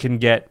 they can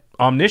get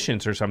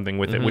Omniscience or something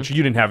with it, which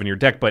you didn't have in your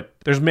deck, but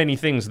there's many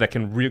things that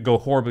can go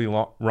horribly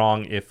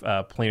wrong if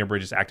Planar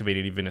Bridge is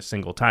activated even a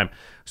single time.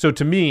 So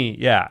to me,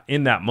 yeah,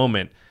 in that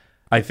moment,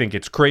 I think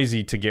it's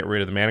crazy to get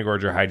rid of the Mana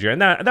Gorge or Hydra.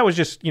 And that was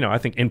just, I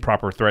think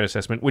improper threat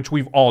assessment, which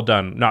we've all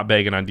done, not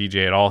begging on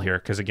DJ at all here,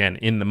 because again,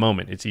 in the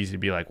moment, it's easy to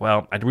be like,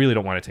 well, I really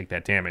don't want to take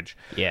that damage.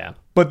 Yeah.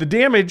 But the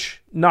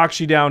damage knocks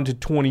you down to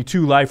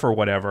 22 life or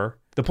whatever.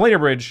 The Planar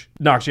Bridge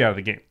knocks you out of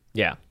the game.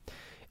 Yeah.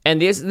 And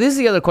this is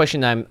the other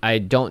question I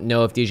don't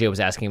know if DJ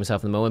was asking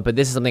himself in the moment, but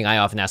this is something I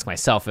often ask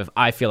myself if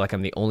I feel like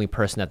I'm the only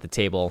person at the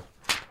table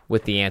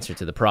with the answer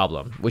to the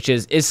problem, which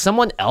is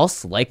someone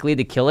else likely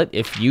to kill it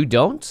if you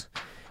don't?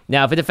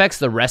 Now, if it affects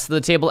the rest of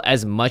the table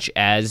as much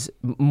as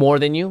more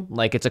than you,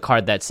 like it's a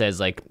card that says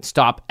like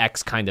stop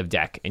X kind of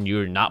deck and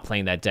you're not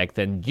playing that deck,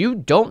 then you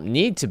don't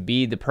need to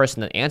be the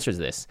person that answers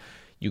this.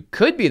 You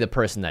could be the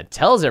person that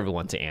tells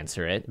everyone to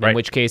answer it, in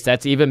which case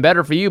that's even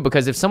better for you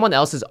because if someone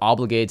else is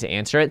obligated to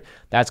answer it,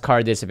 that's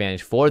card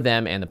disadvantage for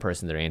them and the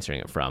person they're answering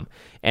it from.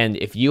 And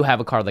if you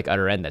have a card like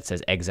Utter End that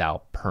says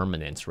exile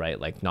permanence, right,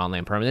 like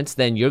non-land permanence,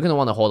 then you're going to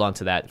want to hold on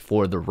to that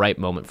for the right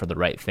moment for the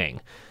right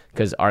thing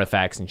because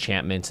artifacts,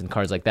 enchantments, and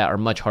cards like that are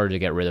much harder to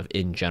get rid of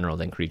in general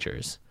than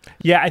creatures.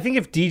 Yeah, I think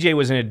if DJ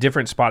was in a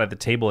different spot at the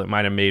table, it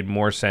might have made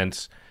more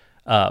sense.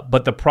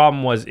 But the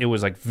problem was it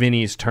was like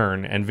Vinny's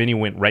turn, and Vinny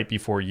went right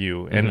before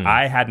you, and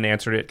I hadn't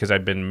answered it because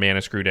I'd been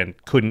mana screwed and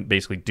couldn't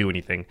basically do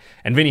anything.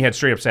 And Vinny had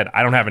straight up said,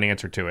 "I don't have an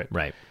answer to it."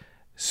 Right.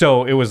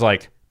 So it was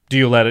like, do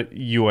you let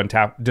you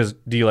untap?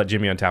 Do you let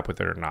Jimmy untap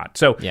with it or not?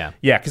 So yeah,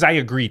 because I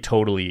agree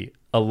totally.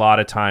 A lot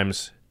of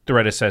times,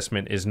 threat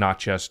assessment is not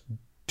just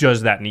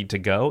does that need to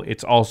go.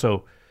 It's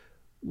also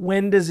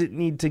when does it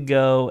need to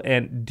go,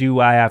 and do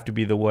I have to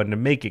be the one to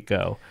make it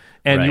go?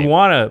 And you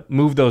want to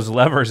move those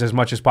levers as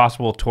much as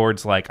possible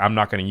towards like, I'm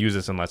not going to use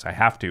this unless I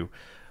have to.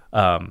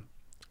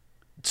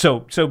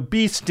 So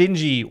be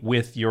stingy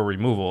with your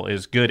removal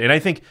is good. And I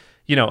think,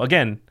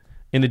 again,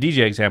 in the DJ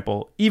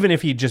example, even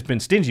if he'd just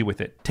been stingy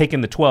with it, taken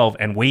the 12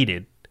 and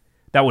waited,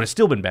 that would have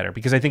still been better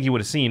because I think he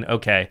would have seen,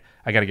 okay,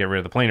 I got to get rid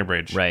of the Planar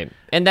Bridge. Right.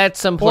 And that's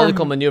some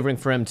political maneuvering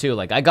for him too.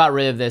 Like, I got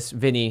rid of this.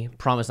 Vinny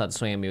promised not to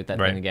swing at me with that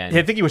thing again.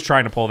 I think he was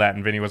trying to pull that,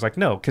 and Vinny was like,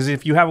 no, because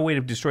if you have a way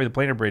to destroy the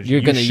Planar Bridge,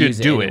 you should use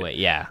do it anyway.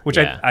 Yeah. Which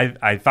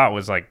I thought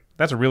was like,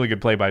 that's a really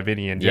good play by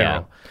Vinny in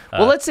general. Yeah.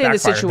 Well, let's say in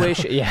this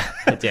situation,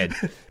 it did.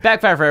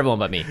 Backfire for everyone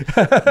but me.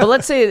 But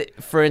let's say,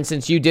 for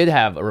instance, you did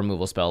have a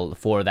removal spell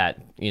for that,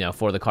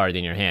 for the card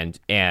in your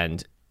hand.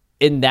 And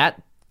in that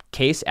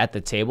case at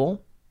the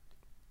table,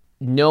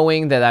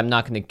 knowing that I'm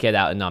not going to get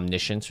out an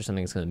Omniscience or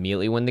something that's going to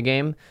immediately win the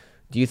game,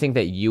 do you think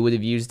that you would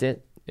have used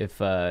it if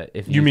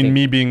you mean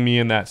me being me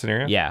in that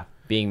scenario? Yeah,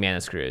 being mana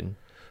screwed.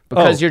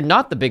 Because you're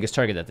not the biggest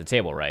target at the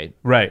table, right?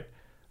 Right.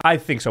 I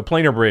think so.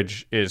 Planar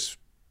Bridge is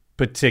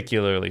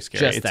particularly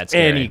scary. Just that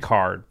scary. Any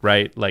card,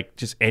 right? Like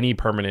just any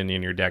permanent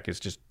in your deck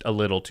is just a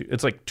little too.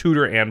 It's like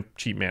tutor and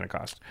cheap mana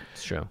cost.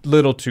 It's true.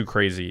 Little too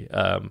crazy.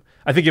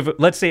 I think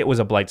let's say it was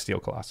a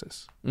Blightsteel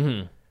Colossus.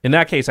 Mm-hmm. In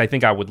that case, I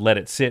think I would let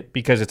it sit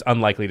because it's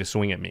unlikely to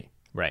swing at me.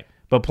 Right.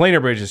 But Planar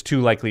Bridge is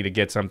too likely to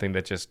get something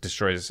that just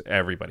destroys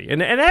everybody.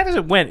 And as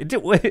it went,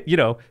 it was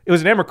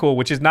an Emrakul,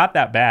 which is not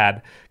that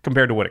bad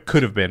compared to what it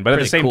could have been. But at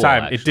the same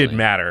time, actually, it did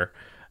matter.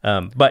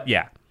 But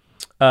yeah.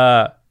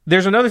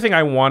 There's another thing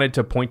I wanted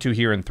to point to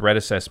here in threat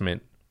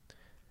assessment.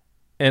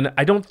 And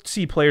I don't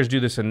see players do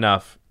this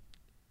enough.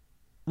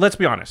 Let's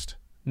be honest.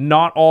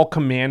 Not all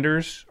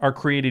commanders are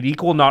created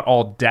equal. Not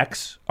all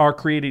decks are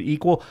created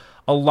equal.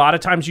 A lot of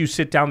times you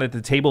sit down at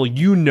the table,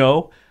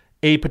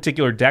 a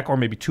particular deck or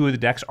maybe two of the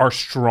decks are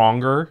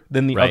stronger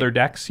than the other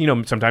decks.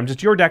 Sometimes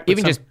it's your deck.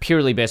 Even just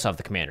purely based off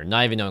the commander,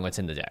 not even knowing what's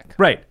in the deck.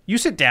 Right. You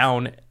sit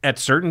down at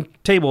certain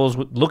tables,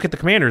 look at the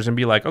commanders and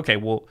be like, okay,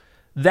 well,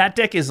 that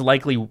deck is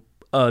likely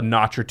a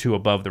notch or two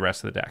above the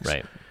rest of the decks.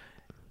 Right.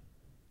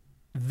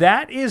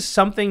 That is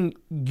something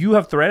you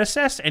have threat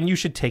assessed and you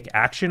should take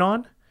action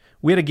on.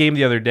 We had a game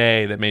the other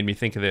day that made me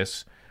think of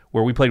this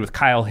where we played with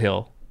Kyle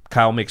Hill.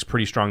 Kyle makes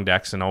pretty strong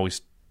decks and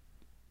always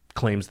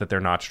claims that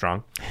they're not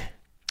strong.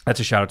 That's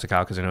a shout out to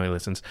Kyle because I know he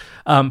listens.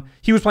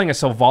 He was playing a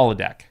Selvala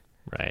deck.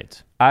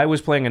 Right. I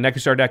was playing a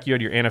Nekusar deck. You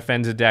had your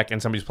Anafenza deck,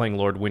 and somebody's playing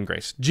Lord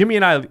Windgrace. Jimmy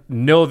and I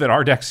know that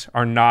our decks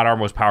are not our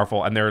most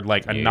powerful, and they're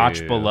like a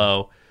notch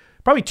below,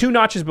 probably 2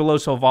 notches below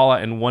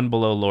Selvala and 1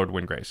 below Lord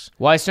Windgrace.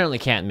 Well, I certainly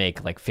can't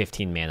make like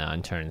 15 mana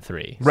on turn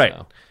 3. Right.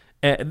 So.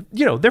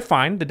 They're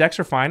fine. The decks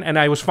are fine, and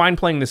I was fine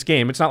playing this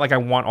game. It's not like I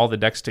want all the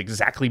decks to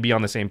exactly be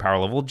on the same power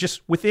level.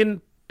 Just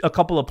within a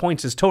couple of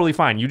points is totally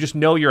fine. You just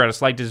know you're at a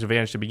slight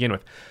disadvantage to begin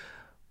with.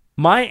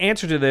 My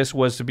answer to this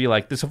was to be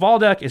like, the Selvala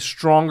deck is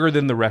stronger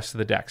than the rest of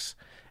the decks.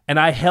 And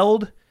I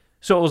held,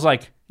 so it was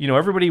like,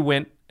 everybody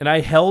went, and I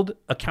held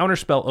a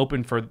counterspell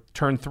open for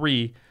turn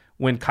 3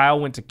 when Kyle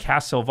went to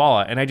cast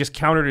Selvala, and I just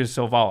countered his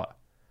Selvala.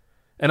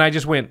 And I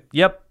just went,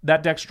 yep,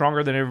 that deck's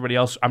stronger than everybody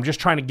else. I'm just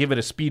trying to give it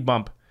a speed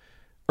bump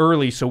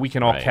early so we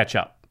can all catch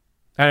up.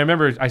 And I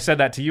remember I said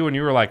that to you, and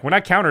you were like, when I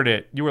countered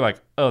it, you were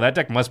like, oh, that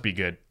deck must be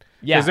good.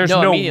 Yeah, Because there's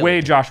no, no immediately.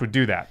 way Josh would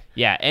do that.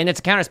 Yeah, and it's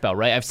a counterspell,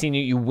 right? I've seen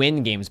you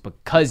win games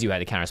because you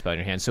had a counterspell in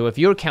your hand. So if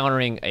you're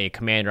countering a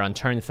commander on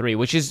turn 3,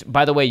 which is,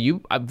 by the way,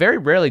 very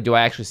rarely do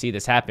I actually see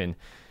this happen.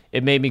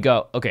 It made me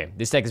go, okay,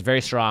 this deck is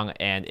very strong,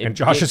 and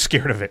Josh is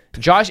scared of it.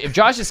 If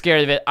Josh is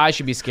scared of it, I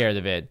should be scared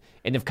of it.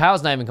 And if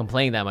Kyle's not even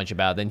complaining that much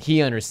about it, then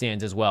he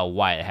understands as well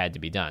why it had to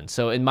be done.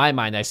 So in my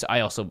mind,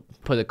 I also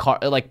put a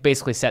card, like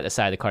basically set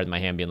aside the card in my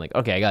hand, being like,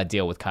 okay, I got to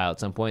deal with Kyle at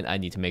some point. I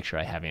need to make sure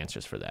I have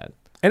answers for that.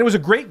 And it was a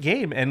great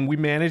game, and we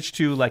managed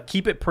to like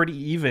keep it pretty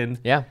even.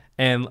 Yeah.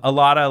 And a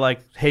lot of like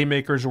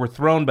haymakers were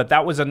thrown, but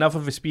that was enough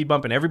of a speed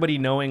bump, and everybody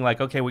knowing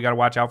like, okay, we got to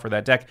watch out for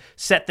that deck,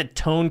 set the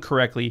tone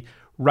correctly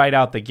right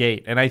out the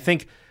gate. And I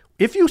think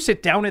if you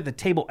sit down at the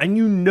table and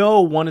you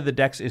know one of the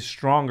decks is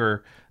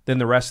stronger than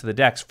the rest of the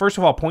decks, first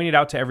of all, point it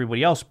out to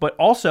everybody else, but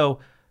also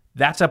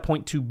that's a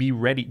point to be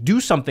ready.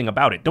 Do something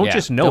about it. Don't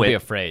just know don't it. be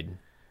afraid.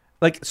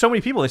 Like so many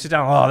people, they sit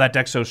down, oh, that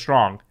deck's so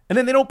strong, and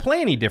then they don't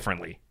play any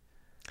differently.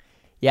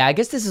 Yeah, I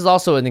guess this is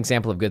also an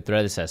example of good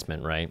threat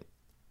assessment, right?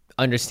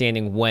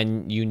 Understanding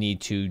when you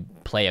need to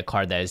play a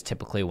card that is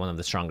typically one of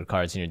the stronger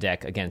cards in your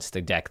deck against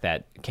a deck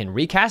that can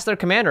recast their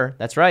commander.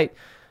 That's right.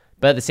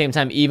 But at the same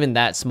time, even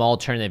that small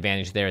turn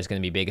advantage there is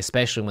going to be big,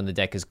 especially when the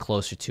deck is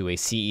closer to a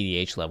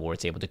CEDH level where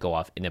it's able to go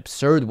off in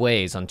absurd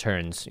ways on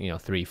turns,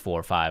 3,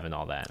 4, 5, and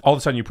all that. All of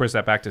a sudden, you push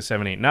that back to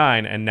 7, 8,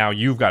 9, and now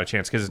you've got a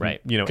chance because Right.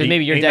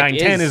 maybe your 8, deck 9,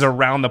 10 is is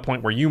around the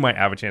point where you might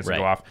have a chance to Right.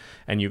 go off,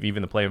 and you've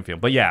even the playing field.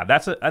 But yeah,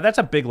 that's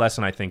a big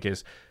lesson, I think,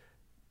 is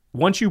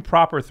once you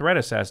proper threat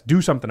assess,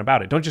 do something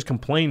about it. Don't just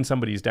complain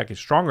somebody's deck is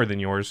stronger than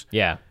yours.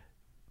 Yeah.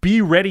 Be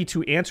ready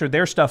to answer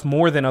their stuff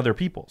more than other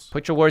people's.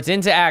 Put your words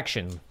into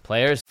action,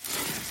 players.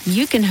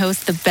 You can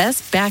host the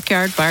best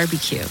backyard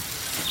barbecue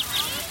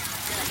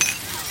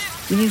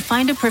when you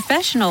find a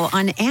professional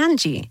on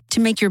Angie to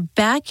make your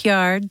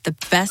backyard the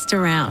best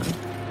around.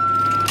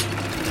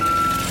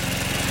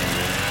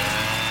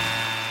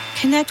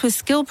 Connect with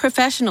skilled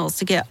professionals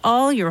to get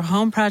all your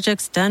home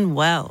projects done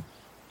well.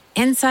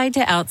 Inside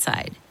to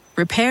outside,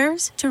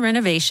 repairs to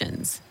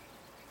renovations.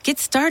 Get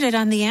started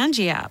on the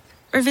Angie app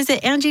or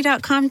visit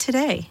Angie.com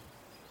today.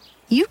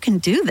 You can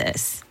do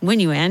this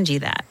when you Angie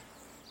that.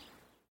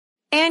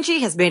 Angie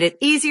has made it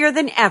easier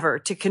than ever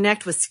to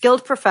connect with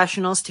skilled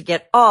professionals to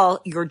get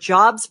all your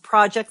jobs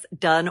projects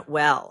done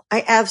well.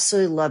 I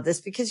absolutely love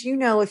this because,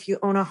 if you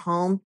own a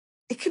home,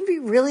 it can be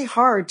really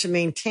hard to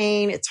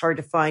maintain. It's hard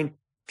to find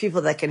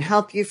people that can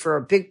help you for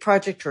a big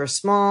project or a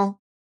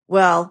small.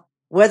 Well,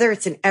 whether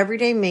it's in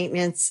everyday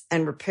maintenance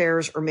and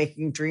repairs or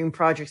making dream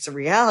projects a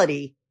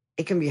reality,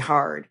 it can be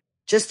hard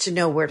just to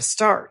know where to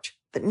start.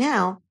 But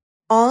now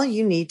all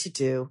you need to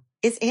do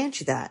is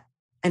Angie that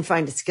and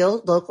find a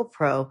skilled local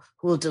pro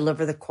who will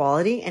deliver the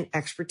quality and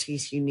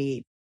expertise you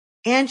need.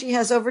 Angie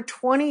has over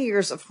 20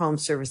 years of home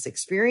service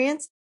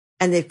experience,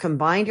 and they've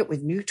combined it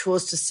with new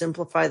tools to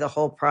simplify the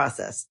whole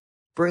process.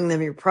 Bring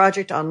them your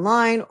project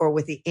online or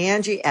with the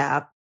Angie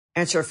app,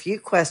 answer a few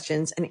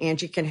questions, and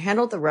Angie can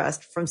handle the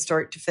rest from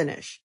start to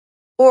finish.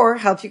 Or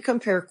help you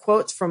compare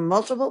quotes from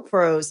multiple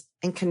pros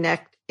and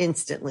connect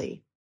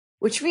instantly,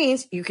 which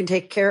means you can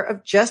take care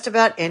of just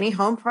about any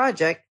home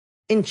project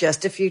in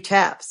just a few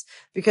taps.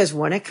 Because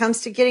when it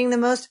comes to getting the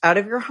most out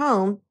of your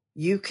home,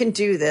 you can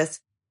do this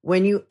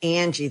when you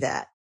Angie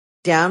that.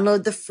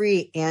 Download the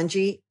free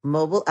Angie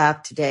mobile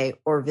app today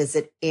or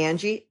visit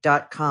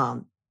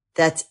Angie.com.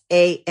 That's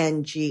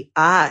ANGI.com.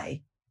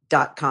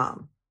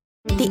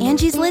 The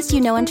Angie's List you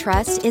know and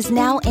trust is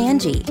now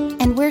Angie,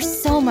 and we're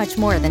so much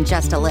more than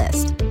just a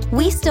list.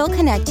 We still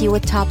connect you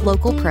with top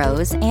local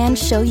pros and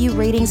show you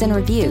ratings and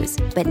reviews,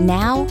 but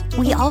now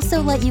we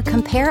also let you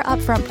compare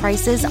upfront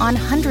prices on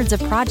hundreds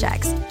of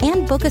projects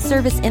and book a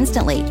service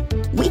instantly.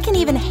 We can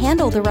even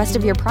handle the rest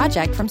of your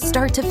project from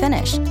start to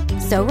finish.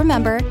 So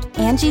remember,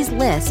 Angie's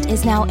List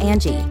is now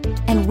Angie,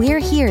 and we're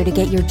here to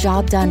get your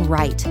job done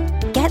right.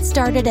 Get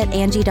started at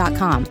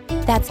Angie.com.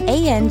 That's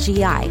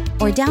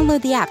ANGI, or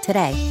download the app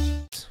today.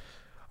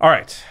 All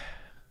right.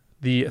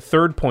 The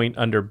third point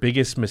under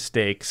biggest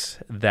mistakes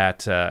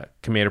that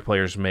Commander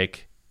players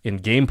make in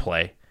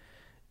gameplay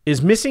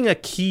is missing a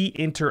key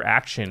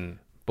interaction.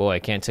 Boy, I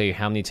can't tell you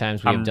how many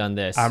times we have done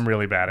this. I'm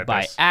really bad at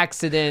by this.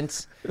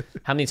 accident.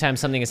 How many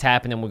times something has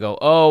happened and we go,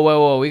 oh,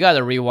 whoa, we got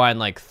to rewind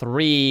like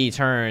 3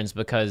 turns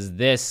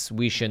because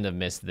we shouldn't have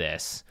missed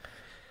this.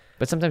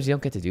 But sometimes you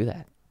don't get to do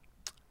that.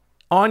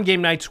 On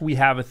game nights, we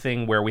have a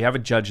thing where we have a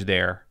judge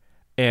there,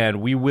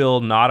 and we will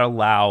not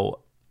allow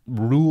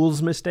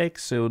rules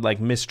mistakes. So like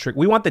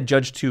we want the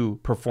judge to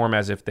perform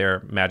as if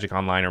they're Magic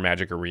Online or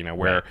Magic Arena,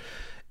 where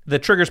the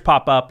triggers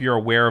pop up, you're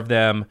aware of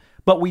them,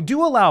 but we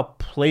do allow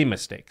play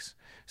mistakes.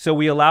 So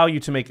we allow you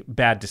to make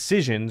bad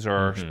decisions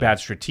or bad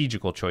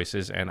strategical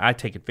choices, and I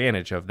take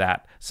advantage of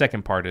that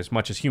second part as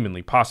much as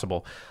humanly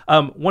possible.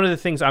 One of the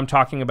things I'm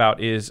talking about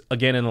is,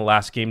 again, in the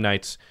last game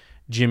nights,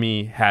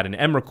 Jimmy had an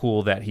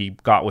Emrakul that he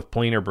got with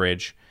Planar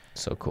Bridge.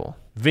 So cool.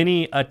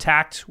 Vinny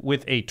attacked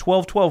with a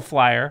 12-12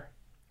 flyer.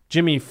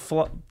 Jimmy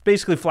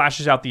basically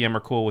flashes out the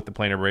Emrakul with the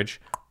Planar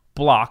Bridge,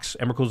 blocks.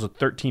 Emrakul's a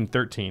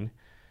 13-13.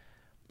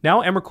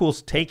 Now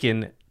Emrakul's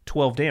taken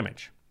 12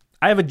 damage.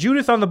 I have a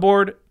Judith on the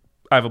board.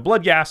 I have a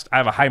Bloodghast. I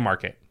have a High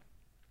Market.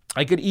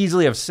 I could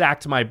easily have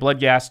sacked my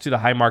Bloodghast to the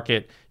High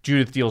Market.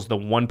 Judith deals the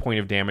 1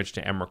 point of damage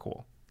to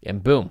Emrakul.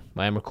 And boom,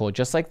 my Emrakul,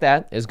 just like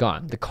that, is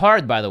gone. The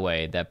card, by the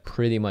way, that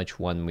pretty much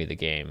won me the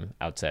game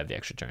outside of the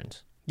extra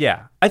turns.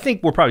 Yeah, I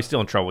think we're probably still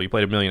in trouble. You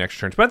played a million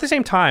extra turns. But at the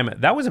same time,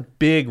 that was a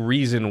big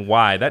reason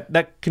why.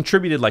 That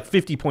contributed like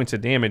 50 points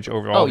of damage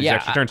over all these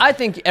extra turns. I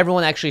think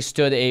everyone actually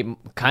stood a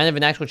kind of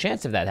an actual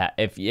chance of that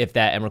if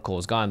that Emrakul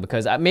was gone,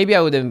 because maybe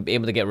I would have been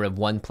able to get rid of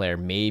one player,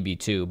 maybe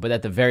two, but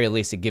at the very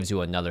least, it gives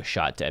you another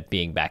shot at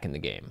being back in the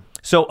game.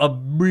 So a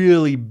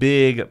really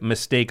big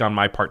mistake on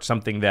my part,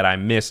 something that I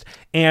missed.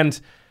 And,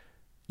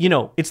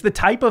 it's the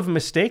type of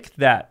mistake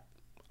that,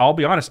 I'll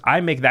be honest, I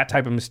make that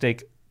type of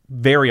mistake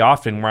very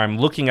often where I'm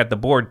looking at the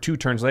board 2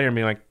 turns later and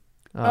being like,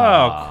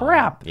 oh,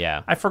 crap.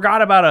 Yeah. I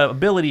forgot about an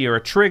ability or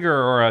a trigger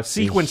or a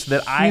sequence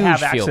that I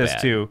have access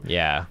to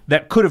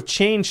that could have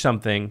changed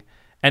something,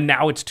 and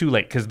now it's too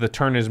late because the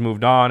turn has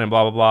moved on and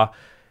blah, blah, blah.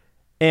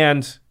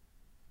 And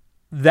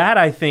that,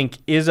 I think,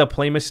 is a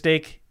play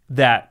mistake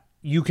that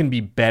you can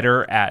be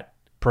better at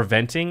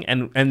preventing.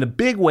 And the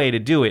big way to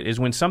do it is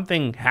when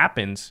something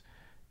happens,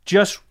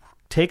 just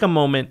take a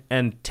moment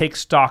and take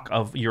stock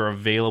of your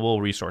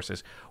available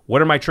resources.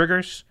 What are my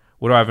triggers?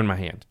 What do I have in my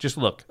hand? Just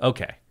look.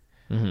 Okay.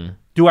 Mm-hmm.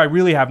 Do I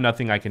really have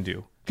nothing I can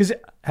do? Because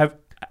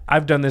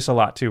I've done this a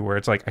lot too, where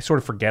it's like I sort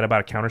of forget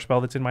about a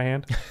counterspell that's in my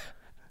hand.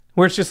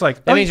 Where it's just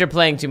like... That means you're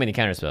playing too many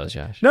counterspells,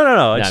 Josh.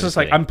 No. It's just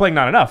like I'm playing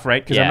not enough,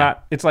 right? Because I'm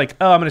not... It's like,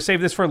 I'm going to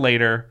save this for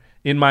later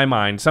in my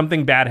mind.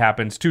 Something bad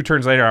happens. 2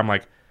 turns later, I'm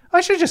like,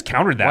 I should have just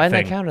countered that thing. Why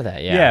didn't I counter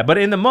that? Yeah. Yeah, but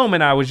in the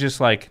moment, I was just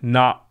like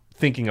not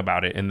thinking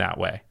about it in that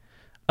way.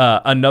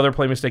 Another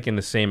play mistake in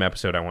the same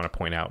episode I want to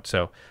point out.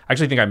 So I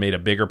actually think I made a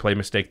bigger play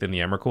mistake than the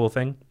Emrakul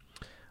thing.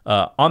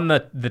 On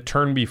the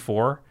turn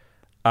before,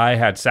 I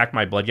had sacked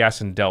my Bloodghast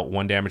and dealt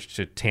 1 damage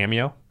to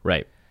Tamio.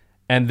 Right.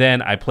 And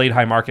then I played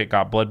High Market,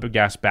 got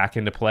Bloodghast back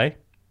into play.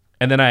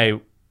 And then I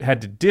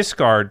had to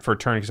discard for a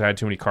turn because I had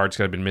too many cards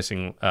because I'd been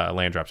missing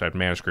land drops. I had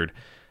mana screwed.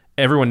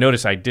 Everyone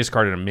noticed I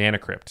discarded a Mana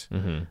Crypt.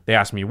 Mm-hmm. They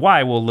asked me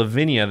why. Well,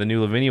 Lavinia, the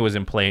new Lavinia was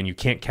in play, and you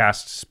can't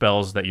cast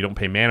spells that you don't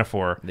pay mana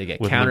for. They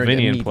get with countered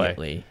Lavinia immediately. In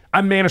play.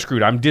 I'm mana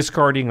screwed. I'm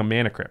discarding a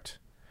Mana Crypt.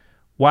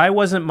 Why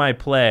wasn't my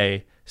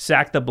play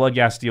sack the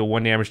Bloodghast, deal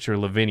 1 damage to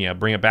Lavinia,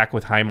 bring it back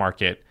with High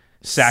Market,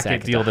 sack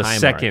it, deal the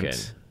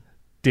second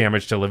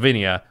damage to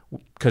Lavinia,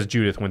 because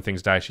Judith, when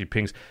things die, she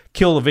pings,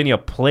 kill Lavinia,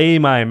 play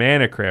my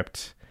Mana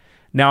Crypt.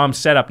 Now I'm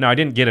set up. Now I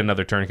didn't get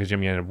another turn because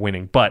Jimmy ended up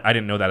winning, but I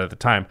didn't know that at the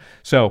time.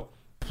 So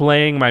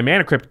playing my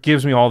Mana Crypt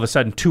gives me all of a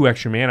sudden 2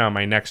 extra mana on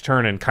my next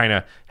turn and kind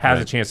of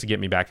has a chance to get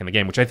me back in the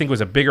game, which I think was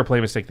a bigger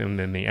play mistake than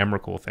the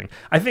Emrakul thing.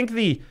 I think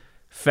the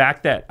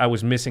fact that I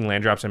was missing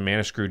land drops and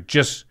mana screwed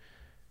just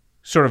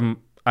sort of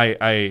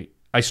I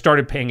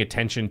started paying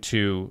attention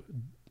to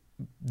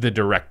the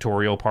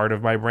directorial part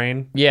of my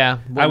brain. Yeah.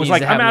 I was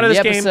like, I'm out of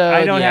this game.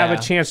 I don't have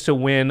a chance to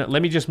win.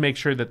 Let me just make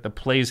sure that the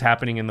play's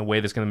happening in the way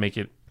that's going to make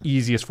it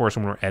easiest for us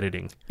when we're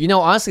editing.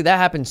 Honestly, that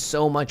happens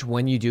so much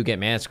when you do get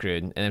mana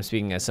screwed. And I'm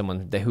speaking as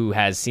someone who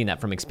has seen that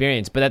from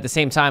experience. But at the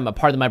same time, a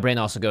part of my brain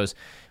also goes,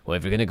 well,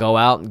 if you're going to go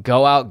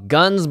out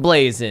guns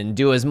blazing,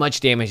 do as much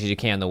damage as you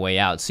can on the way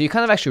out. So you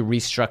kind of actually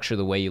restructure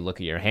the way you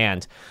look at your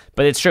hand.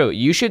 But it's true.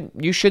 You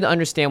should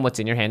understand what's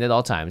in your hand at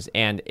all times.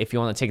 And if you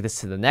want to take this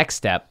to the next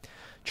step,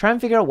 try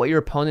and figure out what your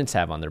opponents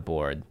have on their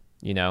board.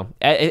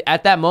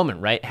 At that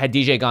moment, right? Had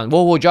DJ gone,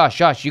 whoa,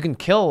 Josh, you can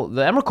kill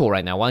the Emrakul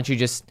right now. Why don't you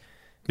just,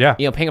 ping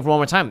it for one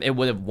more time? It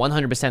would have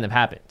 100% have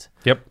happened.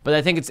 Yep. But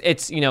I think it's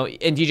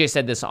and DJ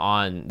said this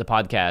on the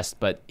podcast,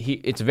 but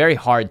it's very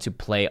hard to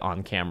play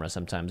on camera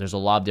sometimes. There's a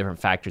lot of different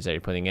factors that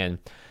you're putting in.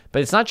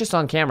 But it's not just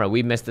on camera.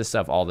 We miss this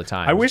stuff all the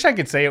time. I wish I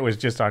could say it was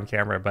just on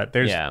camera, but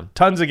there's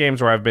tons of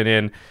games where I've been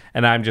in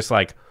and I'm just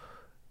like,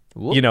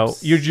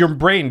 whoops. Your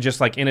brain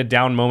just like in a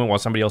down moment while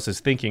somebody else is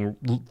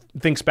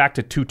thinks back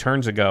to 2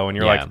 turns ago, and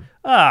you're like,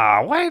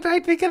 why did I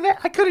think of that?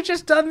 I could have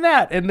just done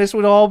that, and this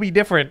would all be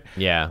different.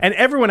 Yeah. And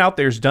everyone out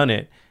there's done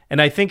it.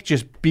 And I think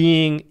just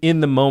being in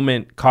the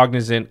moment,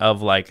 cognizant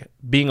of like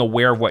being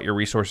aware of what your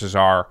resources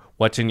are,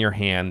 what's in your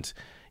hand,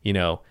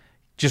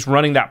 just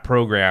running that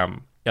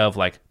program of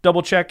like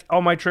double check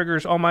all my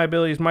triggers, all my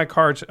abilities, my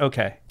cards.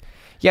 Okay.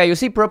 Yeah, you'll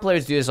see pro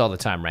players do this all the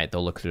time, right?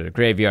 They'll look through the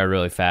graveyard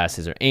really fast.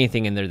 Is there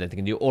anything in there that they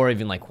can do? Or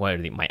even like, what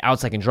are my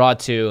outs I can draw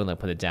to? And they'll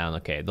put it down.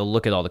 Okay, they'll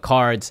look at all the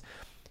cards.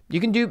 You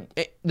can do...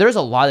 There's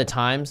a lot of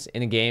times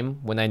in a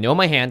game when I know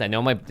my hand, I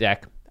know my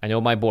deck, I know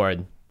my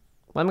board.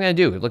 What am I going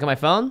to do? Look at my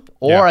phone?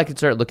 Or I could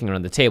start looking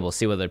around the table,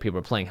 see what other people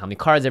are playing, how many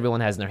cards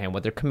everyone has in their hand,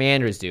 what their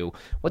commanders do,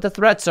 what the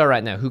threats are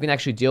right now, who can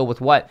actually deal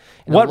with what.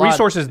 And what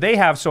resources they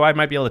have, so I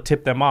might be able to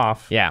tip them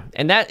off. Yeah,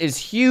 and that is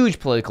huge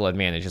political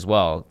advantage as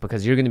well,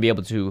 because you're going to be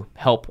able to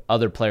help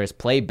other players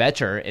play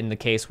better in the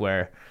case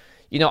where,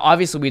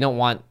 obviously you don't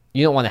want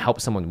to help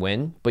someone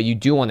win, but you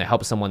do want to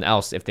help someone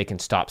else if they can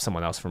stop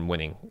someone else from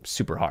winning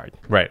super hard.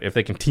 Right, if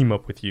they can team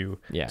up with you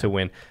to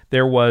win.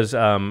 There was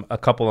a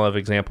couple of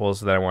examples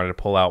that I wanted to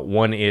pull out.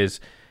 One is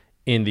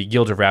in the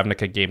Guild of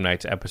Ravnica Game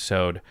Nights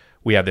episode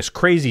we had this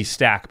crazy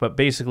stack, but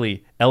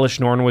basically Elish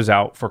Norn was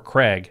out for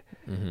Craig,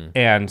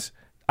 and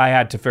I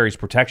had Teferi's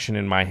Protection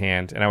in my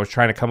hand, and I was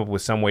trying to come up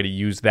with some way to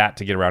use that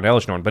to get around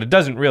Elish Norn, but it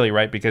doesn't really,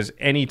 right? Because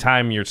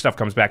anytime your stuff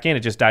comes back in, it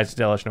just dies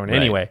to Elish Norn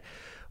anyway.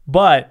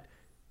 But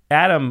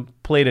Adam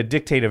played a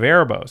Dictate of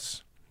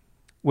Erebos,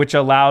 which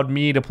allowed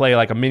me to play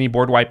like a mini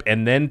board wipe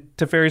and then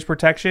Teferi's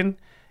Protection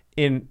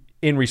in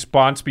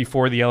response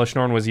before the Elish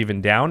Norn was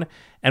even down.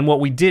 And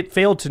what we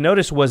failed to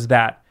notice was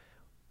that,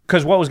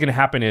 because what was going to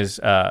happen is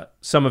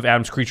some of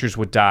Adam's creatures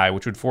would die,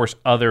 which would force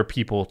other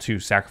people to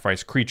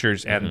sacrifice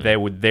creatures, and they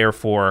would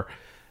therefore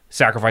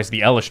sacrifice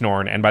the Elish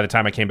Norn, and by the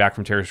time I came back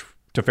from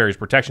Teferi's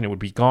Protection, it would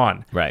be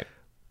gone. Right.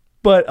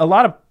 But a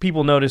lot of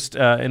people noticed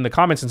in the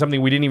comments, and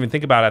something we didn't even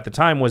think about at the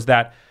time, was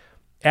that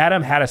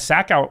Adam had a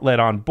sack outlet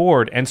on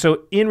board, and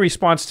so in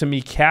response to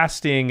me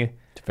casting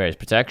Teferi's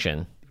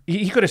Protection,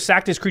 he could have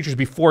sacked his creatures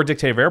before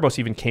Dictate of Erebos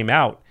even came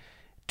out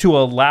to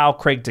allow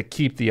Craig to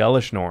keep the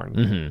Elish Norn.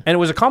 And it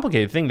was a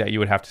complicated thing that you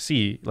would have to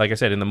see. Like I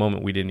said, in the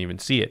moment, we didn't even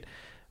see it.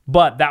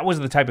 But that was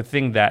the type of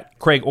thing that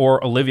Craig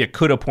or Olivia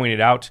could have pointed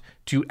out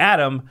to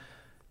Adam.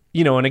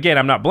 You know, and again,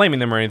 I'm not blaming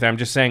them or anything. I'm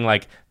just saying,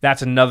 like,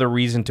 that's another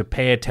reason to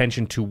pay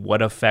attention to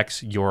what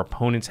effects your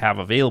opponents have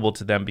available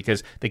to them,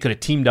 because they could have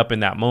teamed up in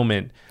that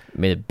moment.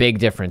 made a big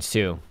difference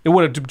too. It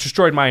would have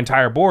destroyed my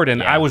entire board,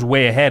 and I was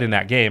way ahead in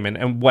that game.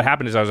 And what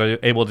happened is I was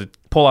able to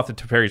pull off the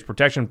Teferi's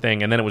Protection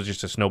thing, and then it was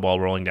just a snowball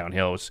rolling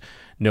downhill. It was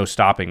no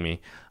stopping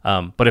me.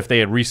 But if they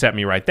had reset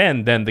me right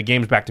then the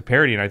game's back to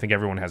parity, and I think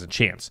everyone has a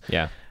chance.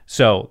 Yeah.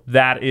 So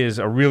that is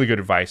a really good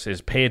advice,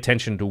 is pay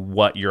attention to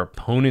what your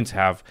opponents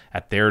have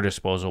at their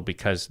disposal,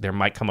 because there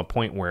might come a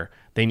point where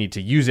they need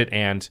to use it,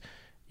 and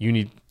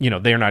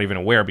they're not even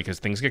aware, because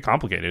things get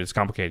complicated. It's a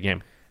complicated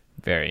game.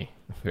 Very,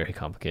 very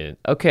complicated.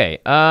 Okay.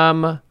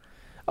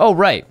 Oh,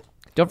 right.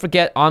 Don't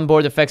forget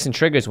onboard effects and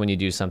triggers when you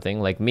do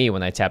something, like me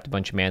when I tapped a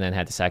bunch of mana and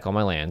had to sack all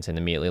my lands and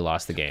immediately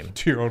lost the game.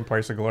 To your own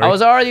price of glory. I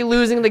was already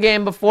losing the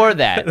game before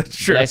that. That's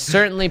true. But I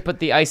certainly put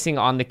the icing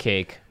on the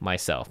cake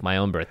myself, my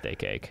own birthday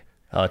cake.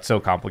 Oh, it's so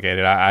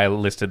complicated. I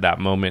listed that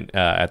moment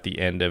at the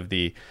end of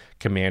the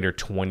Commander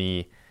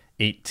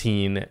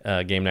 2018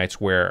 game nights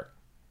where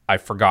I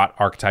forgot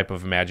Archetype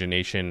of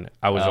Imagination.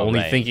 I was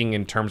thinking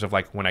in terms of,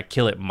 like, when I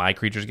kill it, my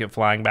creatures get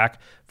flying back.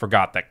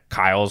 Forgot that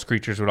Kyle's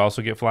creatures would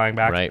also get flying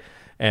back. Right.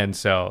 And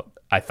so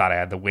I thought I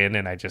had the win,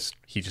 and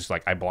he just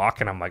like, I block,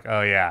 and I'm like,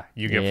 oh yeah,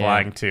 you get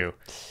flying too.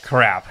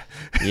 Crap.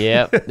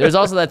 Yeah. There's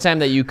also that time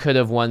that you could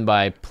have won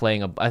by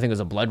playing I think it was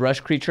a Blood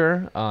Rush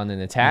creature on an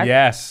attack.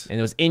 Yes. And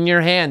it was in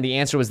your hand. The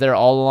answer was there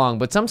all along.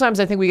 But sometimes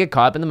I think we get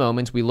caught up in the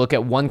moments. We look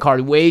at one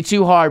card way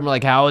too hard, and we're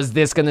like, how is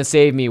this going to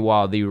save me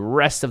while the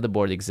rest of the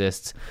board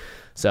exists?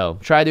 So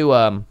try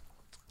to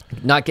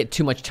not get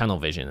too much tunnel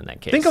vision in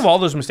that case. Think of all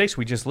those mistakes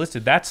we just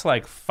listed. That's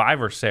like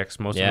 5 or 6,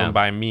 most of them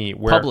by me.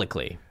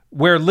 Publicly.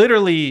 Where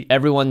literally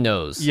everyone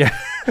knows. Yeah.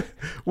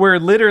 Where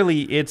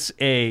literally it's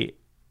an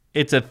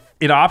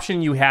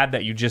option you had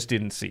that you just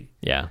didn't see.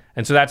 Yeah.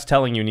 And so that's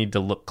telling you need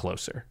to look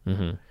closer.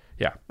 Mm-hmm.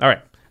 Yeah. All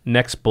right.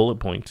 Next bullet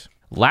point.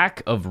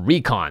 Lack of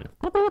recon.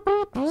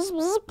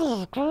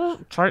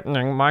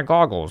 Tightening my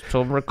goggles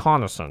to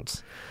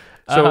reconnaissance.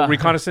 So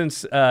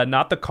reconnaissance,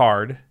 not the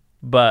card,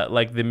 but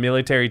like the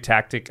military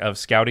tactic of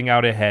scouting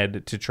out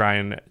ahead to try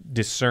and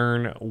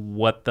discern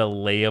what the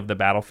lay of the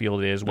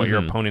battlefield is, what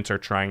your opponents are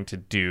trying to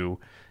do,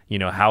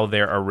 how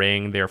they're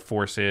arraying their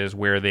forces,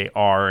 where they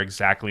are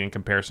exactly in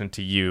comparison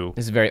to you.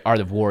 This is very Art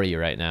of Warrior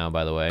right now,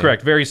 by the way.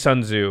 Correct. Very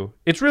Sun Tzu.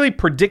 It's really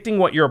predicting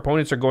what your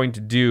opponents are going to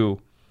do.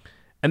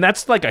 And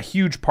that's like a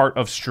huge part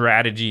of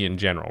strategy in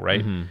general, right?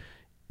 Mm-hmm.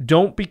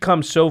 Don't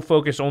become so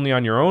focused only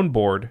on your own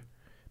board.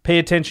 Pay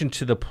attention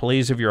to the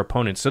plays of your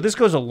opponents. So this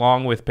goes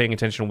along with paying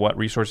attention to what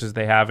resources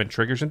they have and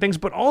triggers and things,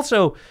 but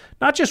also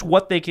not just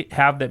what they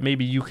have that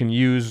maybe you can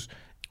use.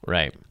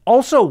 Right.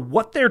 Also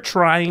what they're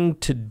trying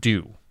to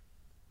do.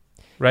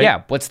 Right?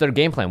 Yeah. What's their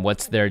game plan?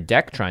 What's their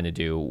deck trying to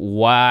do?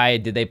 Why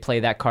did they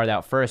play that card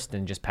out first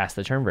and just pass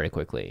the turn very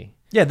quickly?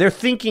 Yeah, they're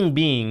thinking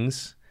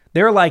beings.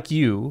 They're like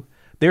you.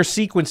 They're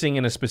sequencing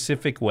in a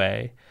specific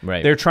way.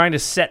 Right. They're trying to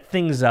set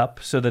things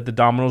up so that the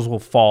dominoes will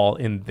fall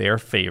in their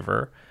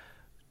favor.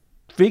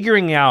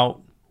 Figuring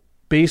out,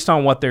 based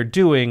on what they're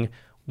doing,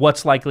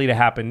 what's likely to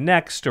happen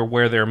next, or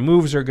where their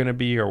moves are going to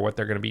be, or what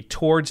they're going to be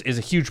towards, is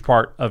a huge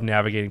part of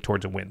navigating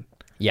towards a win.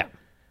 Yeah.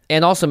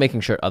 And also making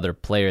sure other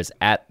players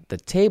at the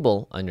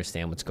table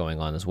understand what's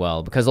going on as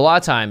well. Because a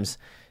lot of times,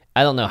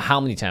 I don't know how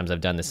many times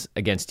I've done this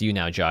against you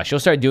now, Josh. You'll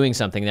start doing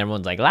something and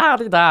everyone's like,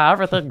 la-di-da,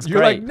 everything's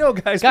You're great. like, no,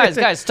 guys.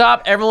 Guys,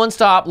 stop. Everyone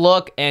stop,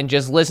 look, and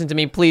just listen to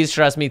me. Please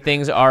trust me.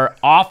 Things are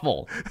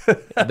awful.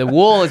 The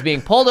wool is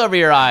being pulled over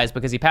your eyes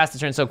because he passed the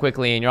turn so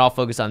quickly and you're all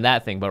focused on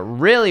that thing. But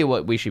really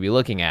what we should be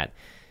looking at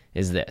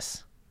is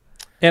this.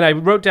 And I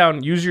wrote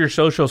down, use your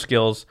social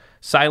skills.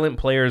 Silent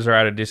players are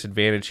at a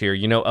disadvantage here.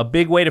 A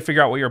big way to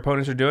figure out what your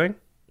opponents are doing?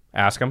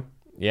 Ask them.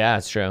 Yeah,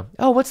 it's true.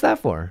 Oh, what's that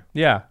for?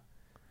 Yeah.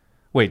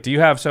 Wait, do you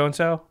have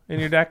so-and-so in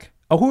your deck?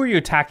 Oh, who are you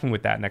attacking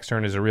with that next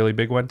turn is a really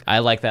big one. I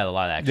like that a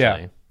lot, actually.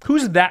 Yeah.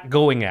 Who's that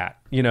going at?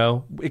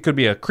 It could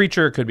be a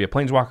creature, it could be a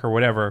planeswalker,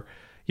 whatever.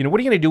 what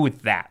are you going to do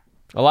with that?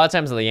 A lot of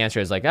times the answer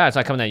is like, it's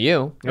not coming at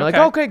you. You're like,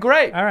 Okay. okay,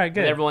 great. All right,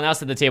 good. And everyone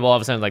else at the table all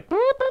of a sudden is like, boop,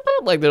 boop,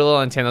 boop, like their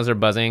little antennas are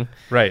buzzing.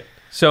 Right.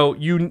 So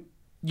you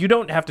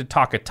don't have to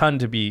talk a ton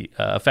to be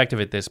effective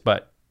at this,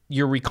 but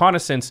your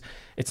reconnaissance,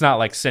 it's not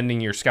like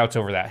sending your scouts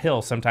over that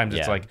hill. Sometimes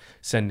it's like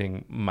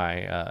sending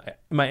my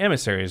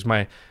emissaries,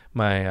 my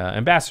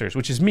ambassadors,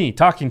 which is me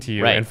talking to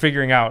you and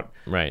figuring out,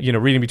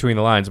 reading between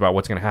the lines about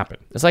what's going to happen.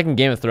 It's like in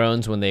Game of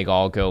Thrones when they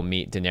all go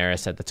meet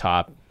Daenerys at the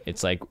top.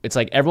 It's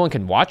like everyone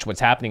can watch what's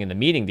happening in the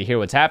meeting to hear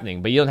what's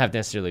happening, but you don't have to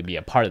necessarily be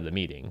a part of the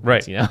meeting.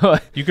 Right.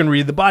 You can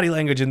read the body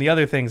language and the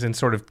other things and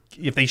sort of,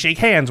 if they shake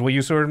hands,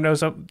 you sort of know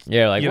something.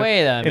 Yeah, like,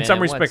 wait a minute. In some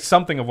respects,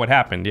 something of what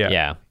happened. Yeah.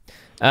 Yeah.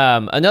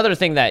 Another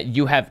thing that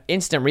you have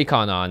instant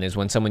recon on is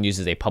when someone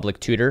uses a public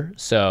tutor,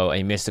 so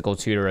a mystical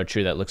tutor or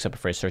tutor that looks up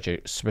for a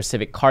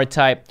specific card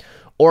type,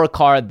 or a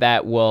card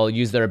that will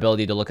use their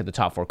ability to look at the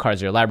top 4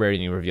 cards of your library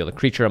and you reveal the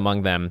creature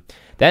among them.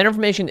 That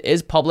information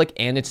is public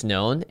and it's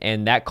known,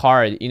 and that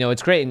card,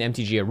 it's great in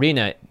MTG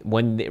Arena.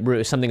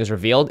 When something is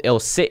revealed, it'll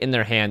sit in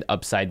their hand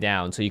upside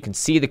down, so you can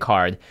see the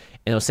card,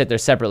 and it'll sit there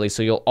separately,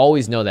 so you'll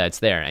always know that it's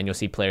there, and you'll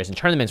see players in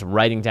tournaments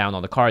writing down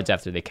all the cards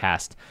after they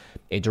cast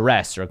a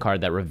duress or a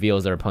card that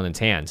reveals their opponent's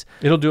hands.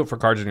 It'll do it for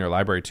cards in your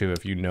library too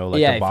if you know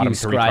the bottom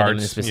 3 cards. Them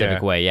in a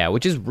specific way,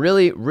 which is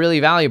really, really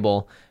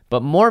valuable,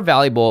 but more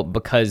valuable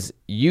because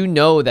you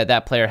know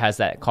that player has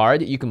that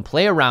card. You can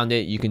play around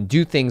it. You can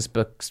do things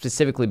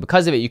specifically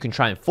because of it. You can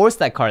try and force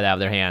that card out of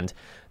their hand.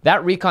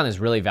 That recon is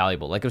really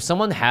valuable. Like if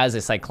someone has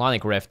a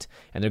Cyclonic Rift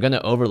and they're going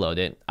to overload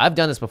it, I've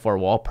done this before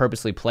where I'll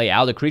purposely play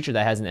out a creature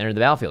that hasn't entered the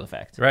battlefield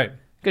effect. Right.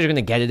 Because you're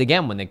going to get it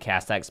again when they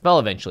cast that spell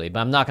eventually, but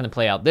I'm not going to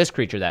play out this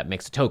creature that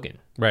makes a token.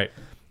 Right.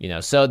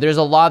 So there's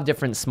a lot of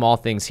different small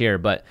things here,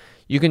 but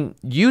you can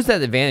use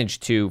that advantage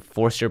to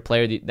force that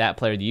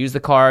player to use the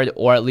card,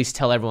 or at least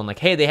tell everyone like,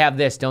 hey, they have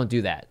this, don't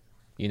do that.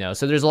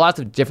 So there's lots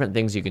of different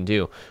things you can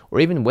do, or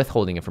even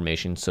withholding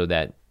information so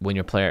that when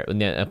a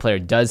player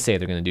does say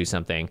they're going to do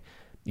something,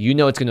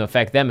 it's going to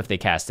affect them if they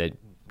cast it,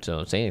 so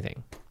don't say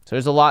anything. So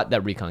there's a lot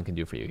that recon can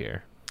do for you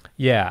here.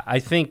 Yeah, I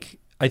think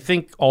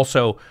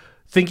also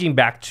thinking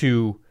back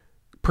to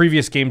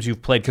previous games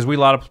you've played, because a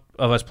lot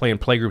of us play in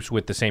playgroups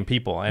with the same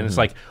people, and it's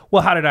like,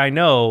 well, how did I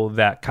know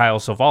that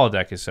Kyle's Selvala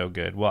deck is so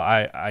good? Well,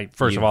 I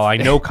first of all, I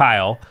know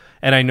Kyle,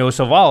 and I know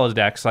Selvala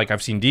decks. Like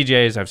I've seen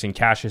DJ's, I've seen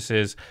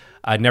Cassius's.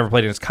 I've never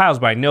played against Kyle's,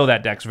 but I know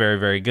that deck's very,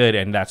 very good,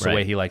 and that's the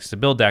way he likes to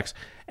build decks.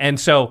 And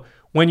so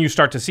when you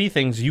start to see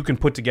things, you can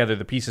put together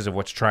the pieces of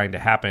what's trying to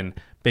happen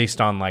based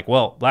on like,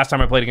 well, last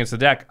time I played against the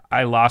deck,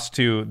 I lost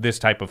to this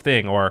type of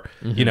thing, or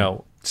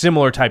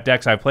similar type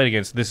decks I've played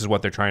against, this is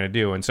what they're trying to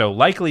do. And so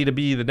likely to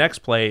be the next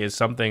play is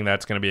something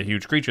that's going to be a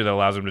huge creature that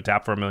allows them to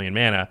tap for 1 million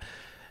mana.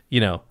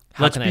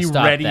 Let's be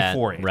ready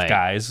for it,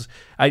 guys.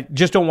 I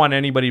just don't want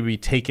anybody to be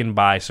taken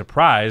by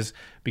surprise,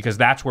 because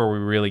that's where we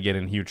really get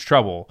in huge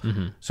trouble.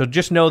 So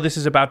just know this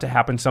is about to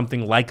happen,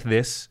 something like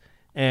this,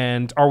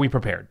 and are we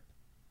prepared?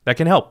 That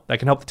can help. That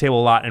can help the table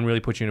a lot and really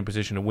put you in a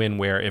position to win,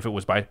 where if it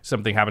was by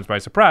something happens by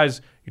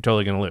surprise, you're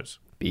totally going to lose.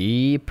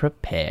 Be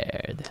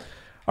prepared.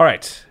 All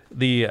right.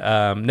 The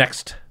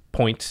next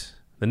point,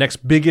 the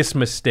next biggest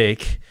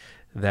mistake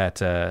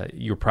that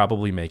you're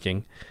probably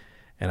making,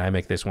 and I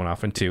make this one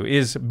often too,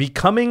 is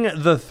becoming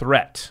the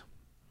threat.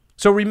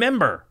 So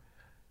remember,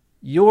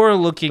 you're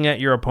looking at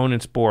your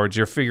opponent's boards.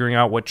 You're figuring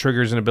out what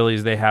triggers and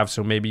abilities they have,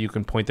 so maybe you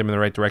can point them in the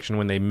right direction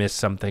when they miss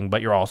something,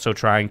 but you're also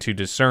trying to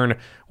discern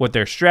what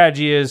their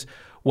strategy is,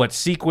 what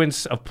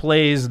sequence of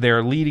plays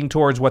they're leading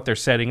towards, what they're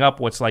setting up,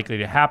 what's likely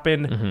to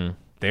happen.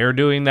 They're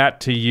doing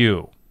that to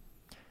you.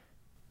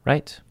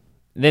 Right.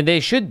 Then they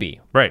should be.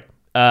 Right.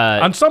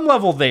 On some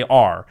level, they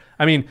are.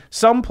 I mean,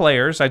 some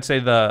players, I'd say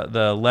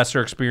the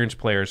lesser experienced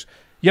players,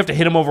 you have to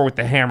hit them over with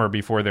the hammer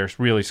before they're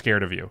really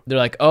scared of you. They're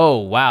like, oh,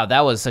 wow,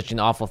 that was such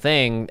an awful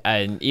thing.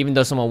 And even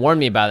though someone warned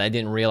me about it, I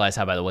didn't realize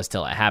how bad it was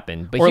till it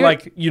happened. But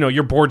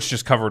your board's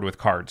just covered with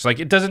cards. Like,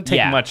 it doesn't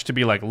take much to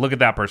be like, look at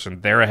that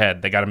person. They're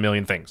ahead. They got 1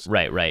 million things.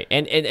 Right.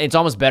 And it's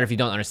almost better if you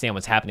don't understand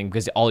what's happening,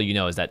 because all you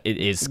know is that it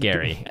is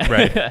scary.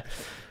 Right.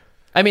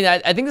 I mean,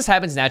 I think this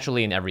happens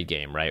naturally in every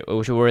game, right?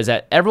 Whereas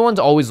that everyone's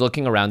always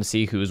looking around to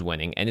see who's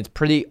winning, and it's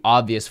pretty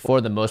obvious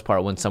for the most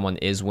part when someone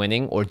is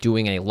winning or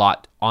doing a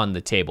lot on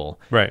the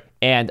table. Right.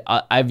 And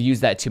I've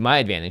used that to my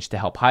advantage to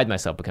help hide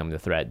myself becoming the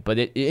threat. But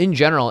in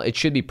general, it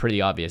should be pretty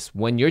obvious.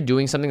 When you're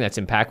doing something that's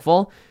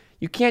impactful,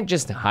 you can't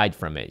just hide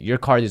from it. Your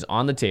card is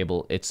on the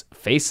table, it's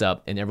face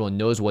up, and everyone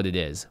knows what it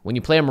is. When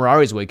you play a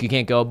Mirari's Wake, you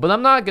can't go, but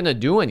I'm not going to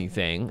do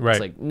anything. Right. It's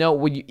like,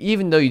 no,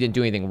 even though you didn't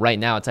do anything right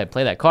now until I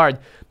play that card,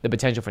 the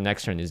potential for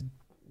next turn is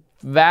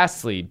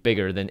vastly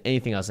bigger than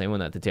anything else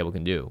anyone at the table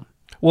can do.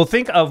 Well,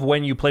 think of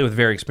when you play with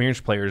very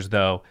experienced players,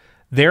 though.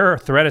 Their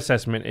threat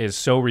assessment is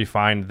so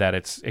refined that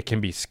it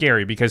can be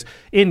scary, because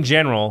in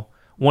general,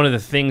 one of the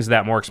things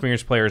that more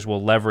experienced players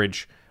will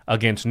leverage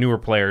against newer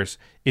players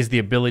is the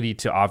ability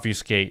to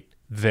obfuscate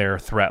their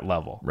threat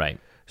level. Right.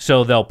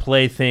 So they'll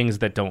play things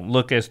that don't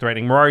look as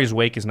threatening. Mirari's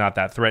Wake is not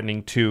that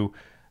threatening to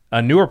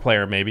a newer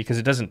player, maybe, because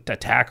it doesn't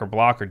attack or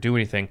block or do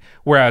anything.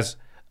 Whereas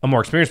a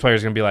more experienced player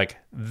is going to be like,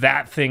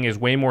 that thing is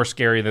way more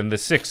scary than the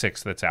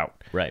 6/6 that's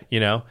out. Right. You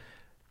know?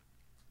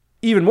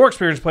 Even more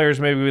experienced players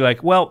maybe be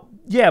like, well,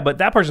 yeah, but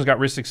that person's got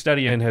Ristic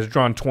Study and has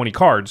drawn 20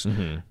 cards.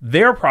 Mm-hmm.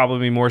 They're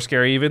probably more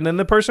scary even than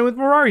the person with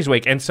Mirari's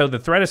Wake. And so the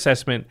threat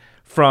assessment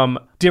from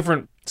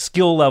different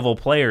skill level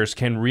players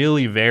can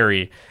really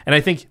vary. And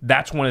I think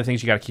that's one of the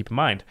things you got to keep in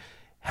mind.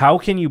 How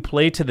can you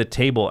play to the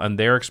table and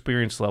their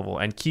experience level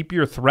and keep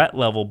your threat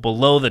level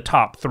below the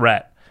top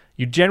threat?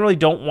 You generally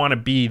don't want to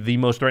be the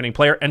most threatening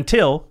player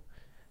until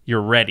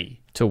you're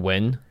ready to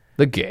win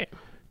the game.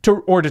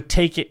 Or to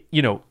take it,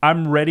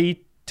 I'm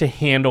ready to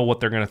handle what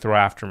they're going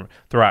to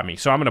throw at me.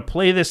 So I'm going to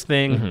play this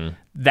thing. Mm-hmm.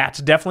 That's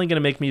definitely going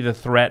to make me the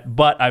threat,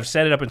 but I've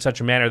set it up in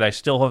such a manner that I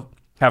still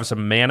have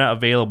some mana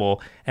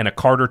available and a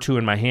card or two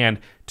in my hand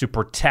to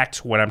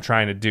protect what I'm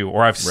trying to do.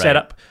 Or I've set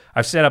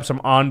up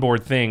some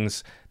onboard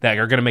things that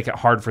are going to make it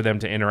hard for them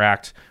to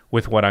interact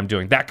with what I'm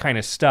doing. That kind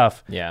of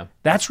stuff. Yeah.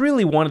 That's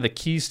really one of the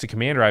keys to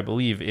Commander, I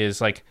believe,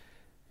 is like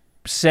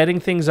setting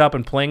things up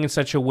and playing in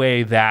such a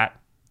way that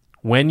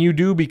when you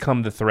do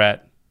become the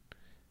threat,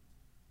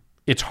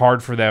 it's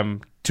hard for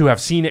them to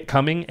have seen it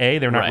coming. A,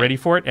 they're not ready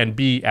for it, and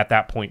B, at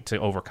that point to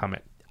overcome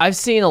it. I've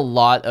seen a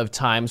lot of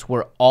times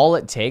where all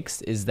it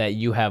takes is that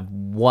you have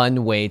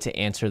one way to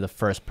answer the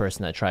first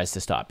person that tries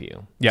to stop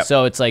you. Yep.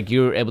 So it's like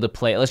you're able to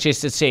play, let's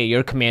just say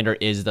your commander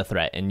is the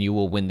threat and you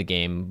will win the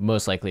game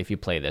most likely if you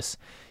play this.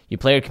 You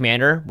play your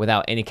commander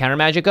without any counter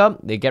magic up,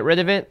 they get rid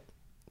of it,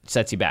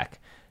 sets you back.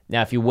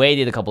 Now, if you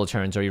waited a couple of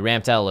turns or you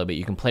ramped out a little bit,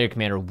 you can play your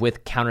commander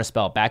with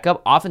counterspell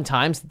backup.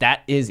 Oftentimes,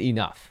 that is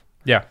enough.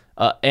 Yeah.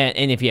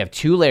 And if you have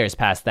 2 layers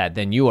past that,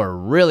 then you are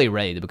really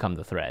ready to become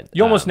the threat.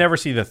 You almost never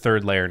see the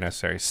 3rd layer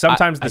necessary.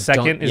 Sometimes the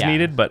second is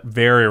needed, but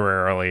very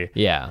rarely.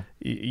 Yeah.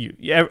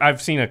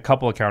 I've seen a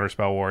couple of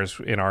counterspell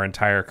wars in our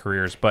entire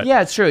careers, but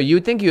yeah, it's true. You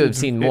would think you have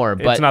seen more,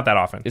 but it's not that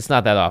often. It's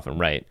not that often,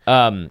 right?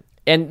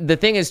 And the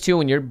thing is, too,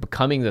 when you're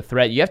becoming the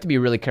threat, you have to be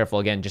really careful,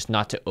 again, just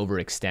not to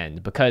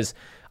overextend, because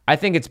I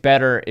think it's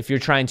better if you're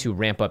trying to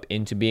ramp up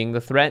into being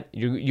the threat,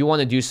 you want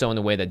to do so in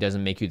a way that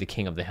doesn't make you the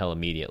king of the hill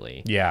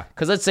immediately. Yeah.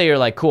 Because let's say you're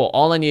like, cool,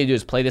 all I need to do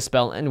is play this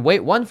spell and wait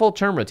 1 full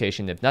turn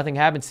rotation. If nothing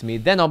happens to me,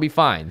 then I'll be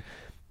fine.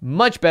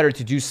 Much better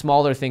to do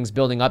smaller things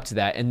building up to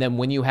that, and then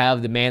when you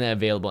have the mana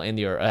available and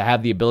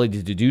have the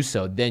ability to do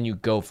so, then you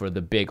go for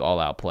the big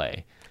all-out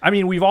play. I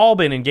mean, we've all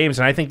been in games,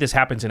 and I think this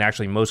happens in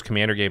actually most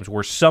Commander games,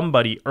 where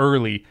somebody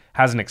early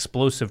has an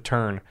explosive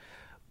turn,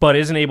 but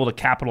isn't able to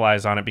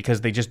capitalize on it because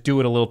they just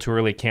do it a little too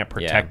early, can't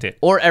protect it.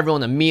 Or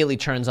everyone immediately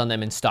turns on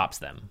them and stops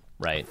them,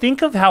 right?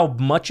 Think of how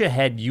much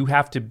ahead you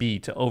have to be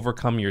to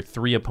overcome your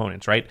 3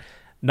 opponents, right?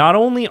 Not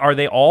only are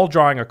they all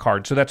drawing a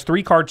card, so that's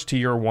 3 cards to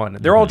your 1.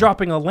 They're all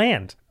dropping a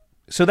land,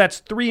 so that's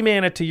 3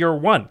 mana to your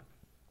 1.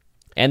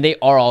 And they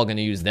are all going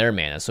to use their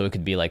mana, so it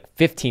could be like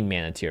 15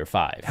 mana to your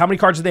 5. How many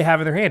cards do they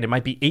have in their hand? It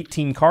might be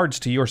 18 cards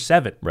to your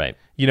 7. Right.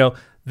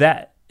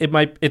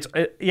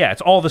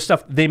 It's all the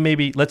stuff. They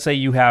maybe, let's say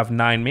you have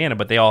 9 mana,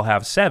 but they all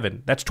have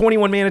 7. That's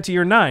 21 mana to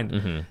your 9.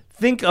 Mm-hmm.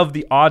 Think of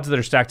the odds that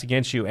are stacked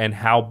against you and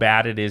how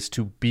bad it is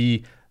to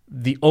be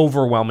the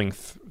overwhelming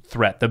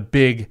threat, the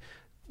big,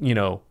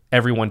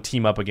 everyone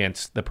team up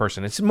against the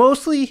person. It's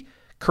mostly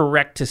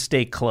correct to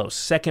stay close.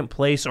 Second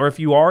place, or if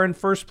you are in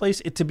first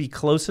place, it to be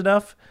close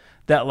enough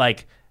that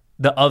like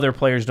the other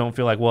players don't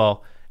feel like,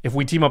 well, if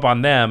we team up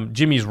on them,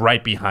 Jimmy's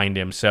right behind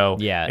him, so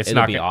yeah, it's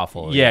it'll not be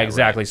awful. Yeah,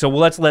 exactly. Right. So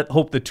let's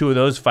hope the 2 of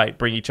those fight,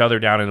 bring each other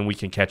down, and then we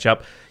can catch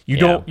up.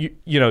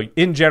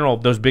 In general,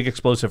 those big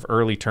explosive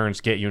early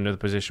turns get you into the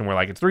position where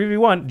like it's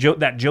 3v1.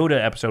 That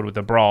Joda episode with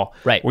the brawl,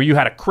 right, where you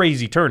had a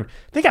crazy turn.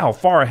 Think how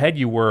far ahead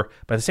you were,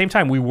 but at the same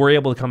time, we were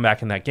able to come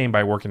back in that game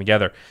by working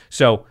together.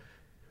 So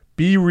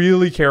be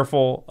really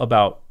careful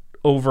about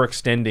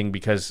overextending,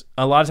 because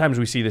a lot of times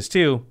we see this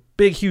too.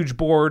 Big, huge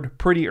board,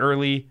 pretty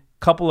early.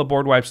 Couple of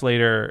board wipes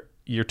later,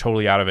 you're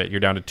totally out of it. You're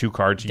down to 2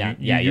 cards.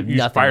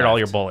 You fired all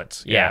your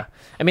bullets. Yeah.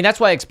 I mean, that's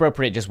why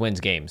Expropriate just wins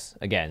games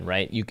again,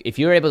 right? If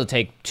you're able to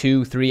take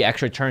 2-3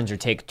 extra turns or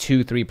take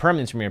 2-3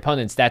 permanents from your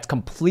opponents, that's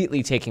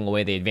completely taking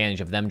away the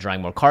advantage of them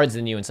drawing more cards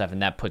than you and stuff,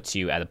 and that puts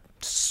you at a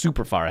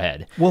super far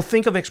ahead. Well,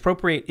 think of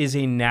Expropriate as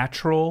a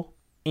natural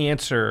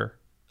answer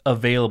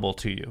available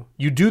to you.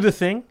 You do the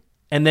thing,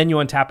 and then you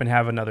untap and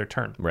have another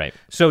turn. Right.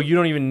 So you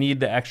don't even need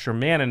the extra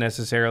mana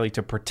necessarily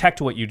to protect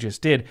what you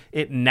just did.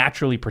 It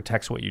naturally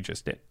protects what you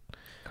just did.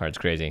 Card's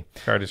crazy.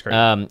 Card is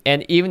crazy.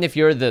 And even if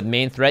you're the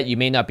main threat, you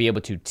may not be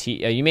able to.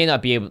 You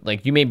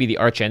may be the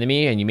arch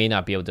enemy, and you may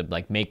not be able to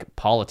like make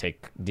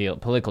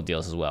political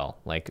deals as well.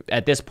 Like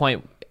at this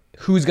point,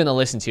 who's going to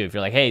listen to you if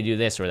you're like, hey, do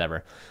this or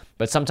whatever?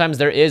 But sometimes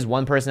there is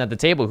one person at the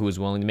table who is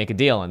willing to make a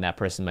deal, and that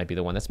person might be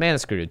the one that's mana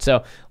screwed. So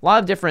a lot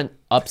of different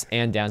ups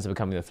and downs of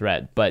becoming the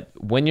threat. But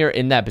when you're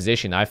in that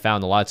position, I've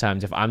found a lot of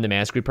times if I'm the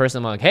mana screwed person,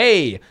 I'm like,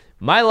 hey,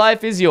 my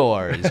life is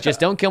yours. Just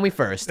don't kill me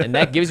first. And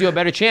that gives you a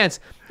better chance.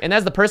 And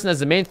as the person that's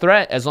the main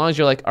threat, as long as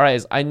you're like, all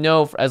right,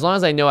 as long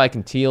as I know I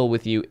can deal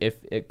with you if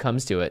it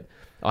comes to it,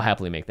 I'll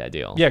happily make that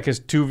deal. Yeah, because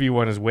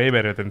 2v1 is way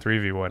better than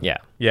 3v1. Yeah.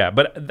 Yeah,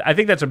 but I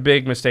think that's a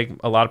big mistake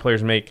a lot of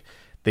players make.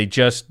 They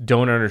just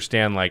don't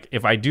understand, like,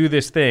 if I do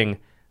this thing,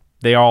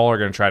 they all are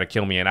going to try to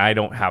kill me, and I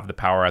don't have the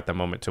power at the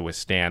moment to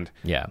withstand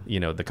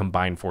the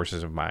combined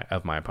forces of my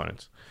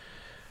opponents.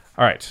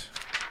 All right.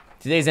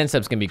 Today's end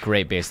step's going to be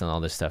great based on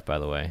all this stuff, by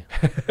the way.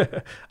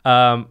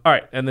 All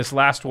right, and this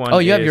last one. Oh,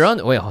 you have your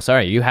own. Wait,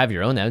 sorry, you have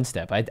your own end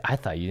step. I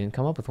thought you didn't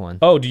come up with one.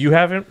 Oh, do you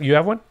have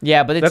one?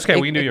 Yeah, but that's okay.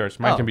 We can do yours.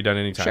 Mine can be done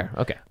anytime. Sure.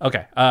 Okay.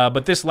 Okay.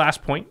 But this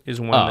last point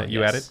is one that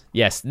you added.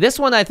 Yes, this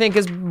one I think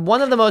is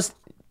one of the most,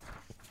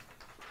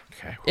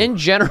 in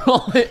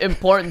general,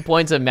 important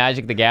points of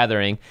Magic the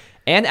Gathering,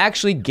 and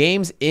actually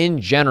games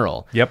in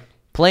general. Yep.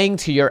 Playing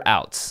to your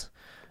outs.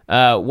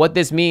 What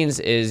this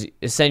means is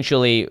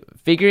essentially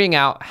figuring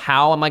out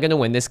how am I going to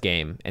win this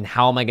game and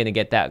how am I going to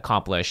get that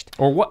accomplished.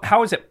 Or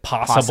how is it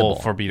possible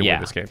for me to win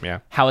this game? Yeah.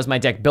 How is my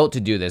deck built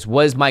to do this?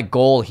 What is my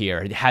goal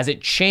here? Has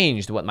it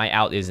changed what my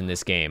out is in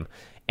this game?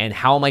 And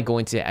how am I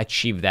going to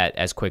achieve that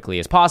as quickly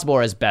as possible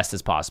or as best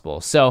as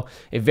possible? So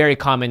a very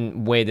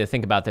common way to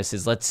think about this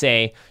is, let's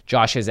say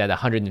Josh is at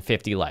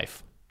 150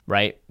 life.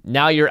 Right?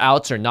 Now your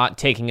outs are not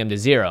taking him to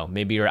 0.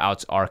 Maybe your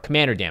outs are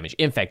commander damage,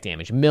 infect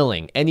damage,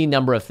 milling, any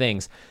number of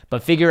things.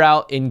 But figure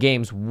out in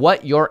games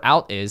what your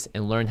out is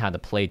and learn how to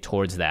play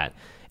towards that.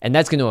 And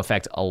that's going to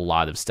affect a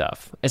lot of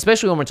stuff,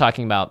 especially when we're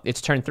talking about it's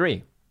turn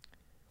 3.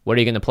 What are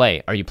you going to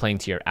play? Are you playing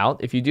to your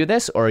out if you do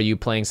this, or are you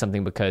playing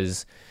something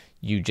because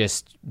you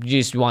just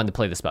wanted to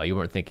play the spell? You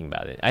weren't thinking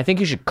about it. I think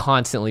you should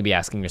constantly be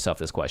asking yourself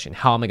this question.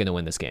 How am I going to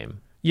win this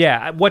game?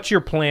 Yeah, what's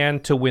your plan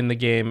to win the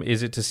game?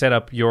 Is it to set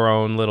up your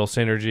own little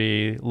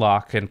synergy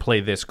lock and play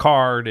this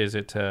card? Is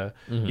it to,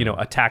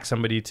 attack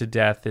somebody to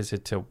death? Is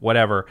it to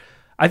whatever?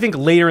 I think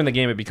later in the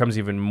game it becomes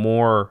even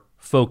more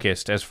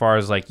focused as far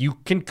as like you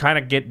can kind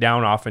of get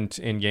down off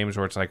in games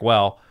where it's like,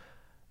 well,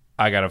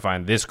 I got to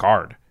find this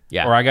card.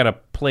 Yeah. Or I got to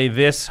play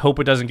this, hope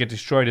it doesn't get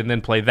destroyed, and then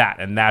play that.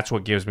 And that's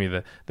what gives me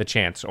the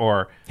chance.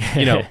 Or,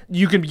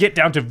 you can get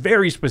down to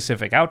very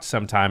specific outs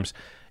sometimes.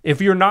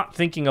 If you're not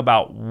thinking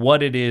about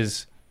what it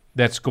is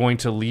that's going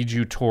to lead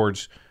you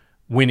towards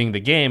winning the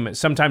game,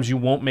 sometimes you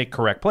won't make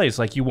correct plays.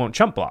 Like you won't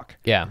chump block.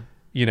 Yeah.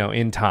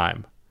 In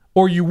time.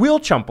 Or you will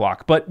chump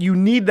block, but you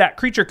need that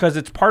creature because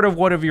it's part of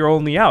one of your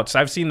only outs.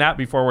 I've seen that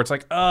before where it's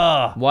like,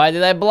 ugh. Why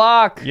did I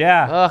block?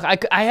 Yeah.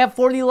 Ugh, I have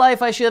 40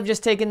 life. I should have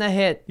just taken the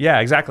hit. Yeah,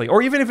 exactly.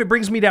 Or even if it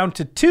brings me down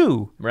to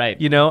 2. Right.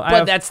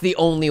 But that's the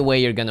only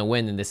way you're going to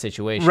win in this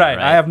situation. Right.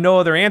 I have no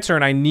other answer,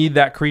 and I need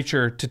that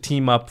creature to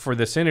team up for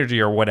the synergy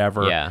or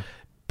whatever. Yeah.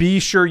 Be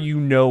sure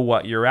you know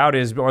what your out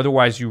is,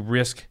 otherwise you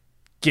risk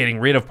getting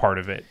rid of part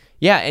of it.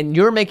 Yeah, and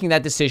you're making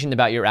that decision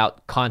about your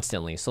out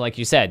constantly. So like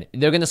you said,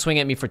 they're going to swing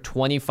at me for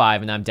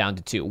 25 and I'm down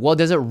to 2. Well,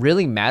 does it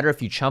really matter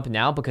if you chump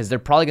now? Because they're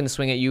probably going to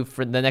swing at you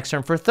for the next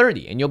turn for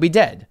 30 and you'll be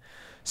dead.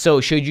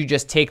 So should you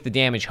just take the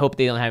damage, hope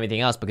they don't have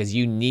anything else because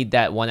you need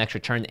that one extra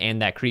turn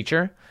and that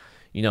creature?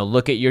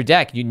 Look at your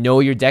deck. You know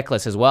your deck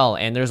list as well.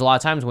 And there's a lot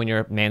of times when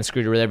you're man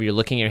screwed or whatever, you're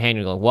looking at your hand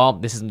and you're going, well,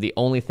 this is the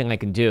only thing I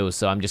can do,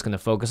 so I'm just going to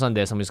focus on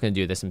this. I'm just going to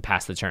do this and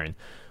pass the turn.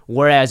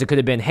 Whereas it could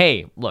have been,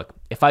 hey, look,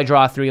 if I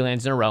draw 3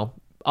 lands in a row,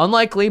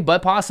 unlikely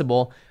but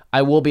possible,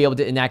 I will be able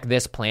to enact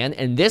this plan.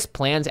 And this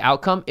plan's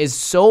outcome is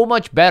so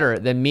much better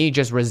than me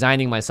just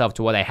resigning myself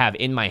to what I have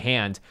in my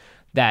hand,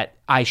 that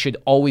I should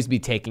always be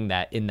taking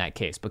that in that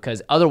case.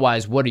 Because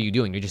otherwise, what are you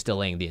doing? You're just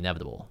delaying the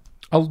inevitable.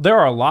 There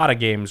are a lot of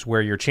games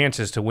where your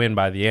chances to win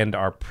by the end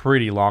are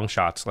pretty long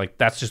shots. Like,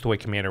 that's just the way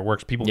Commander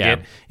works. People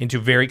get into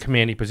very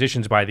commanding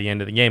positions by the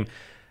end of the game.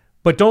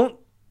 But don't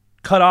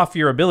cut off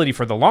your ability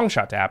for the long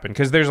shot to happen,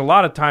 because there's a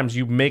lot of times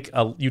you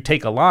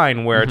take a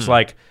line where it's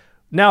like,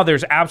 now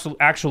there's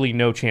actually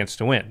no chance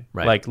to win.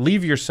 Right. Like,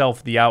 leave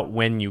yourself the out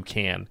when you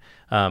can.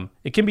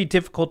 It can be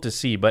difficult to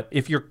see, but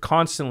if you're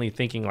constantly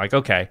thinking like,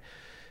 okay,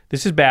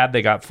 this is bad.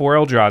 They got 4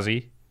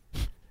 Eldrazi,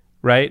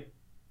 right?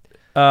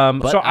 So I'm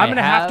going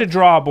to have to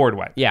draw a board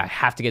wipe. Yeah, I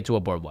have to get to a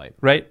board wipe.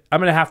 Right?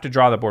 I'm going to have to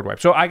draw the board wipe.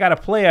 So I got to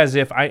play as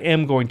if I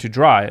am going to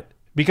draw it,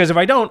 because if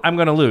I don't, I'm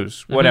going to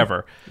lose,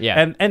 whatever.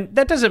 Yeah. And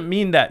that doesn't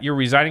mean that you're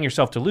resigning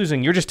yourself to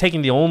losing. You're just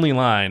taking the only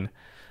line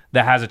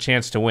that has a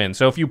chance to win.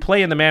 So if you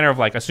play in the manner of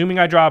like, assuming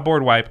I draw a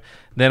board wipe,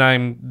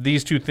 then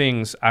these 2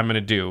 things I'm going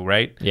to do,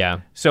 right?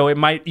 Yeah. So it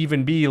might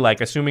even be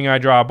like, assuming I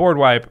draw a board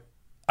wipe,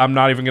 I'm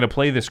not even going to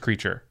play this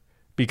creature,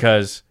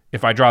 because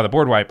if I draw the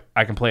board wipe,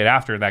 I can play it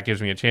after. That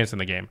gives me a chance in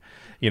the game,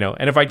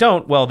 And if I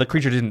don't, well, the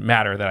creature didn't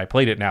matter that I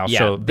played it now. Yeah,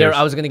 so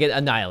I was going to get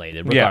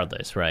annihilated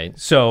regardless, right?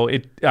 So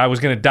I was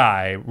going to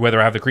die whether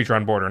I have the creature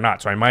on board or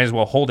not. So I might as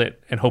well hold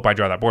it and hope I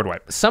draw that board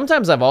wipe.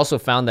 Sometimes I've also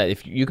found that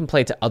if you can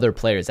play to other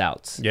players'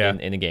 outs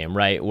in a game,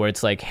 right? Where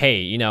it's like,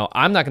 hey,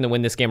 I'm not going to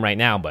win this game right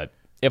now, but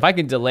if I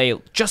can delay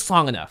just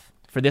long enough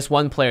for this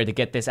one player to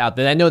get this out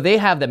that I know they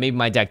have that maybe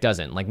my deck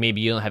doesn't. Like maybe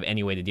you don't have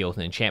any way to deal with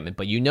an enchantment,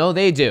 but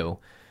they do.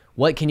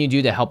 What can you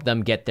do to help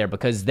them get there?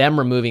 Because them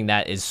removing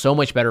that is so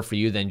much better for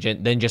you than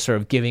just sort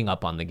of giving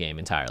up on the game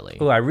entirely.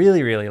 Oh, I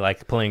really, really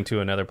like playing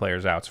to another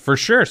player's outs. For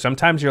sure.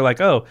 Sometimes you're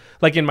like, oh,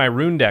 like in my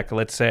rune deck,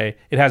 let's say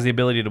it has the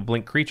ability to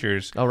blink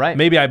creatures. Oh, right.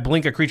 Maybe I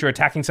blink a creature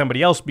attacking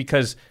somebody else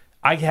because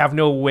I have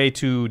no way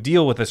to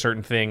deal with a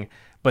certain thing,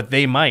 but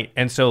they might.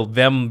 And so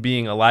them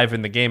being alive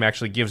in the game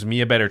actually gives me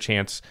a better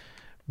chance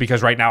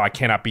because right now I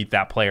cannot beat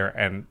that player,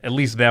 and at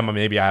least them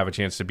maybe I have a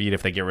chance to beat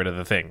if they get rid of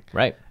the thing.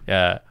 Right.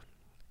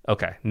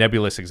 Okay,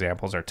 nebulous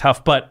examples are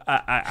tough, but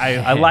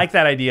I like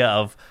that idea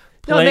of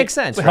No, it makes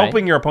sense,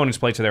 helping right? your opponents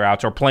play to their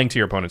outs or playing to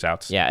your opponent's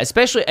outs. Yeah,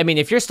 especially, I mean,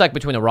 if you're stuck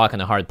between a rock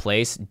and a hard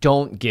place,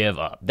 don't give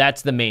up.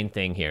 That's the main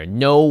thing here.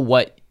 Know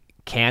what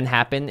can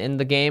happen in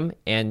the game,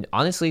 and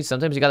honestly,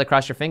 sometimes you got to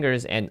cross your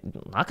fingers, and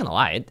I'm not going to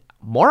lie,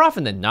 more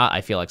often than not,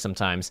 I feel like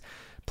sometimes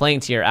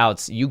playing to your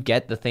outs, you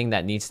get the thing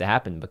that needs to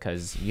happen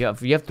because you have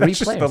three That's players.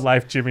 just the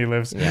life Jimmy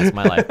lives. Yeah, it's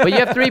my life. But you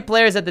have 3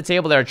 players at the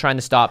table that are trying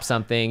to stop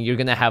something. You're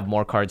going to have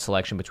more card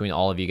selection between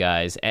all of you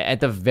guys. At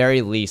the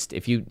very least,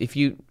 if you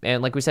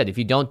and like we said, if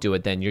you don't do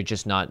it, then you're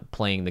just not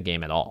playing the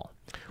game at all.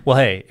 Well,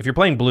 hey, if you're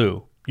playing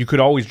blue, you could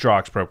always draw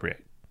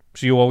expropriate,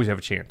 so you always have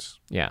a chance.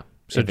 Yeah.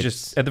 So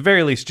just at the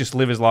very least, just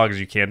live as long as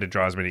you can to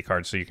draw as many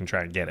cards so you can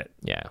try and get it.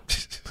 Yeah,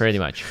 pretty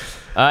much.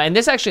 And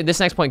this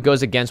next point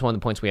goes against one of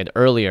the points we had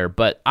earlier,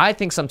 but I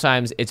think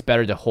sometimes it's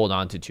better to hold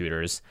on to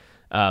tutors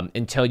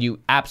until you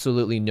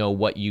absolutely know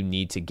what you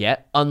need to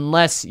get,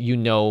 unless you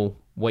know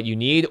what you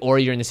need or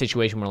you're in a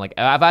situation where like,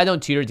 if I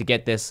don't tutor to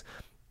get this,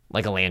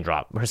 like a land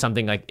drop or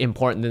something like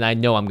important, then I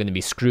know I'm going to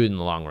be screwed in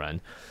the long run.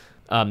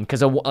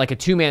 Because like a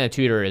 2-mana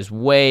tutor is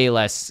way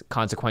less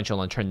consequential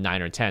on turn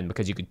 9 or 10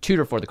 because you could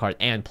tutor for the card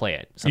and play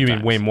it. You Sometimes.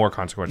 mean way more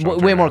consequential?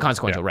 Way more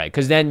consequential, right?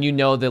 Because then you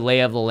know the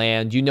lay of the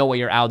land. You know what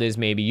your out is.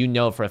 Maybe you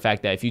know for a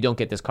fact that if you don't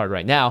get this card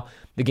right now,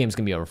 the game's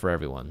gonna be over for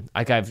everyone.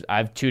 Like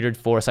I've tutored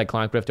for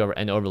Cyclonic Rift over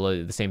and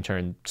overloaded the same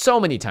turn so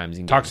many times.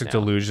 In Toxic games now.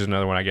 Deluge is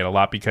another one I get a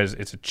lot because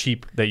it's a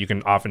cheap that you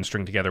can often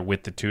string together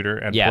with the tutor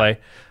and play.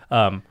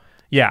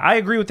 Yeah, I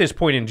agree with this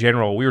point in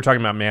general. We were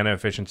talking about mana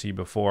efficiency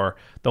before.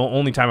 The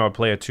only time I would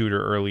play a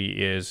tutor early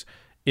is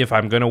if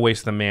I'm going to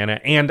waste the mana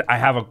and I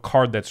have a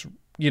card that's,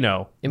 really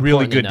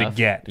Important good enough. to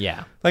get.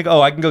 Yeah. Like,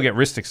 I can go get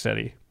Rhystic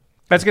Study.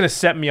 That's going to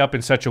set me up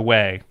in such a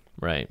way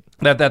Right.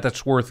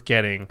 that's worth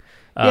getting.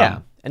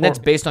 Yeah. And that's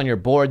based on your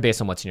board, based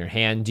on what's in your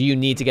hand. Do you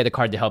need to get a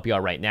card to help you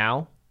out right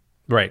now?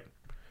 Right.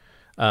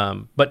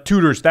 But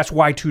tutors, that's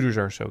why tutors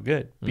are so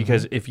good.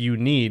 Because if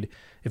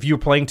you're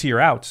playing to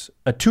your outs,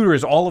 a tutor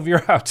is all of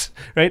your outs,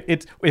 right?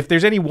 If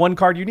there's any one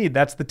card you need,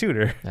 that's the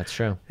tutor. That's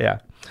true. Yeah.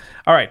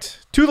 All right.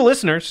 To the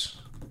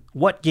listeners,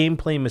 what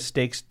gameplay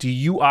mistakes do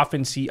you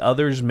often see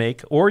others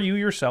make, or you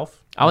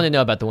yourself? I want to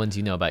know about the ones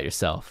you know about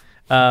yourself.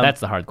 That's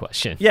the hard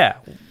question. Yeah,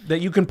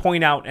 that you can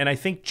point out. And I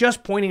think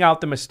just pointing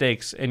out the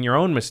mistakes and your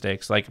own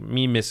mistakes, like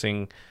me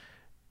missing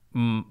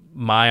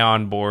my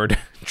onboard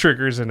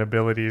triggers and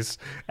abilities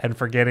and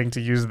forgetting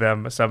to use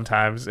them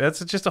sometimes,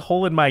 that's just a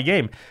hole in my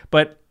game.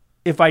 But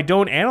if I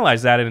don't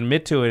analyze that and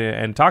admit to it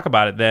and talk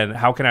about it, then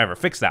how can I ever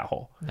fix that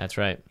hole? That's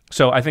right.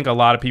 So I think a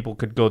lot of people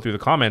could go through the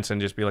comments and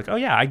just be like, oh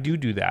yeah, I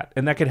do that.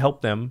 And that could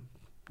help them,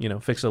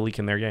 fix a leak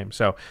in their game.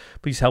 So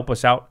please help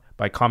us out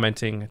by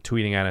commenting,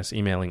 tweeting at us,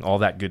 emailing, all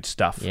that good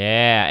stuff.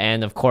 Yeah,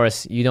 and of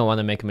course, you don't want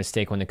to make a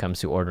mistake when it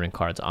comes to ordering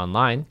cards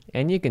online,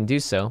 and you can do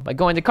so by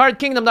going to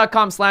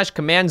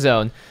cardkingdom.com/command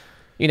zone.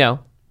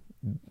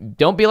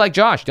 Don't be like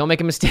Josh. Don't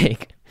make a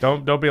mistake.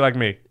 Don't be like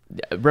me.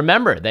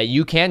 Remember that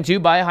you can too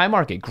buy a high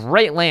market.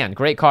 Great land,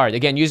 great card.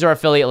 Again, use our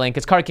affiliate link.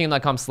 It's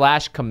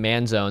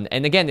cardkingdom.com/command zone.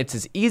 And again, it's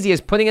as easy as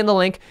putting in the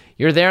link.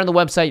 You're there on the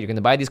website. You're going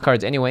to buy these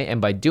cards anyway.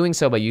 And by doing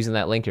so, by using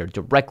that link, you're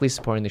directly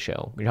supporting the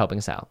show. You're helping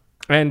us out.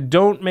 And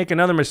don't make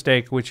another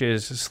mistake, which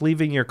is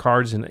sleeving your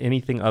cards in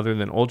anything other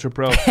than Ultra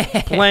Pro.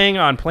 Playing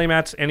on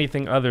playmats,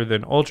 anything other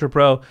than Ultra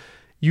Pro.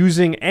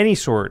 Using any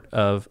sort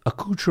of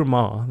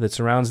accoutrement that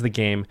surrounds the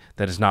game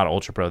that is not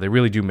Ultra Pro. They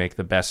really do make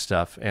the best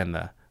stuff and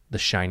the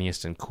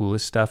shiniest and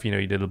coolest stuff.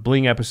 You did a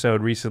Bling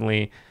episode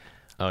recently.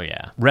 Oh,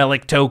 yeah.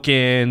 Relic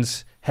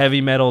tokens, heavy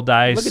metal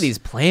dice. Look at these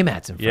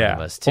playmats in front of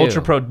us, too.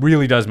 Ultra Pro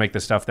really does make the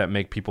stuff that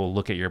make people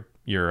look at your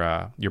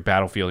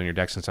battlefield and your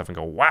decks and stuff and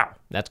go, wow.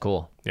 That's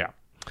cool. Yeah.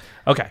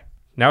 Okay.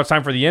 Now it's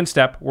time for the end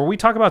step where we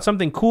talk about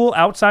something cool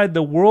outside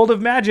the world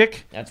of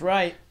Magic. That's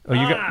right. Oh,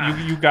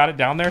 you got it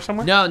down there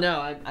somewhere?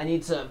 No. I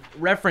need to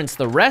reference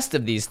the rest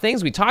of these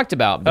things we talked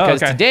about because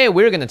today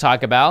we're going to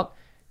talk about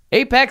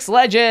Apex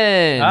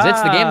Legends.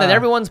 It's the game that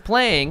everyone's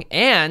playing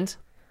and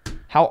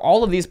how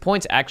all of these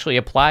points actually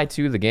apply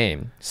to the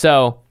game.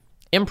 So,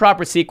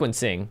 improper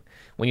sequencing.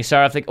 When you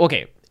start off,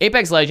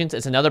 Apex Legends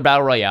is another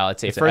battle royale.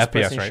 It's a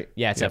first-person, right?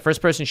 It's a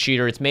first-person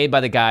shooter. It's made by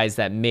the guys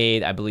that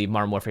made, I believe,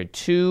 Modern Warfare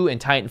 2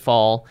 and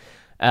Titanfall.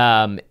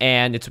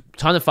 And it's a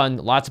ton of fun.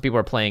 Lots of people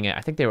are playing it.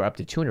 I think they were up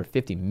to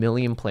 250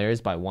 million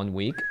players by 1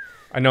 week.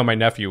 I know my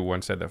nephew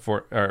once said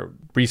that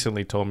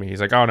recently told me, he's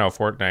like, oh no,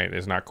 Fortnite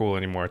is not cool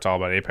anymore. It's all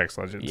about Apex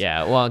Legends.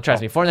 Yeah, well,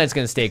 trust me, Fortnite's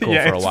going to stay cool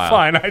for a while.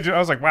 Fine. I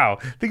was like, wow,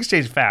 things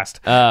change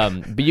fast.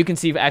 But you can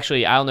see,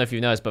 actually, I don't know if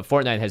you've noticed, but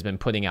Fortnite has been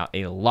putting out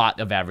a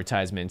lot of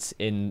advertisements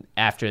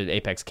after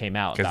Apex came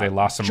out. Because they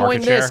lost some Join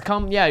market this,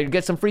 share. you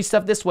get some free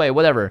stuff this way,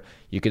 whatever.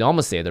 You could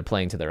almost say they're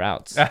playing to their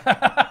outs.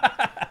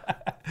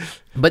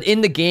 But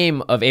in the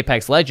game of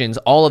Apex Legends,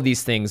 all of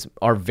these things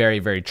are very,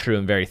 very true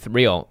and very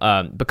real.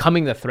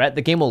 Becoming the threat,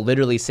 the game will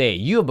literally say,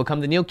 you have become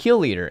the new kill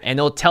leader, and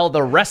it'll tell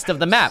the rest of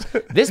the map,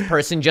 this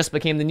person just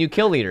became the new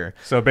kill leader.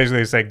 So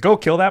basically it's like, go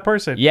kill that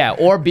person. Yeah,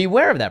 or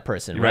beware of that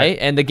person, right?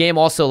 And the game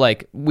also,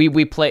 like,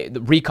 we play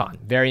the recon,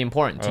 very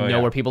important to know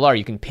where people are.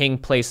 You can ping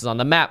places on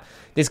the map.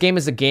 This game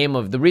is a game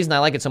of, the reason I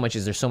like it so much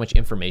is there's so much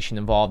information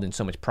involved and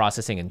so much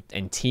processing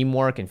and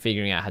teamwork and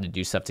figuring out how to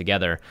do stuff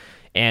together.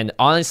 And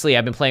honestly,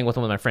 I've been playing with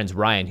one of my friends,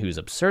 Ryan, who's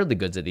absurdly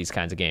good at these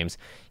kinds of games.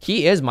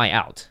 He is my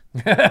out.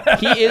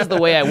 He is the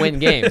way I win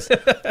games.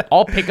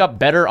 I'll pick up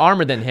better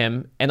armor than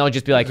him, and I'll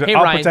just be like, hey,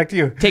 I'll Ryan, protect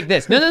you. Take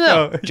this.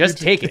 No. Just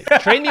take it.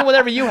 Trade me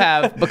whatever you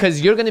have,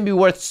 because you're going to be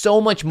worth so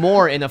much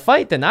more in a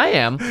fight than I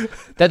am,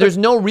 that there's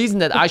no reason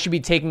that I should be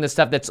taking the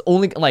stuff that's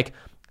only, like,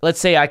 let's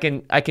say I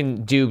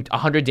can do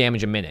 100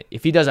 damage a minute.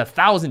 If he does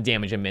 1,000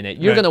 damage a minute,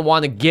 you're going to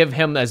want to give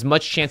him as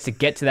much chance to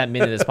get to that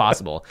minute as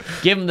possible.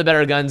 Give him the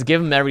better guns,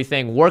 give him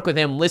everything, work with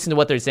him, listen to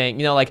what they're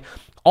saying. You know, like,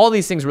 all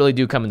these things really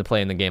do come into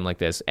play in the game like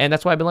this, and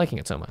that's why I've been liking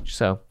it so much.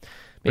 So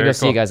maybe I'll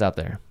see you guys out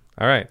there.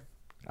 All right.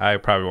 I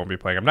probably won't be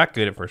playing. I'm not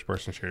good at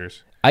first-person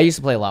shooters. I used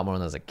to play a lot more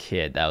when I was a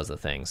kid. That was the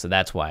thing. So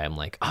that's why I'm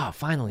like, oh,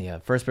 finally a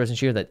first-person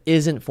shooter that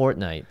isn't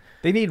Fortnite.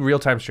 They need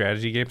real-time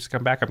strategy games to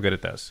come back. I'm good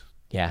at those.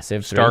 Yeah,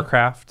 Civ 3.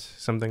 StarCraft,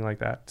 something like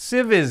that.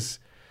 Civ is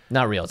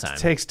not real time. It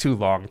takes too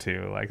long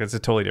too. Like, that's a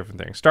totally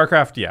different thing.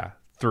 StarCraft, yeah.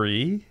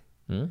 3.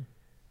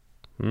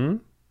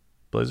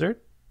 Blizzard,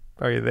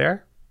 are you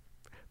there?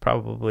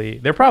 Probably.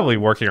 They're probably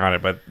working on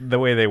it, but the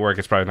way they work,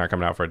 it's probably not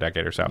coming out for a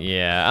decade or so.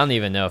 Yeah, I don't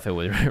even know if it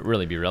would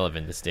really be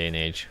relevant this day and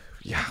age.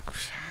 Yeah,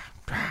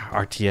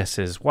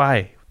 RTSs.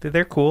 Why?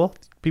 They're cool.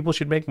 People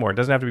should make more. It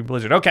doesn't have to be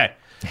Blizzard. Okay.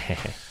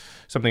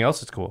 Something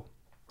else that's cool.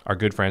 Our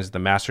good friends, the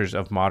Masters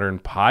of Modern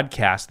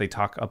podcast, they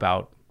talk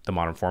about the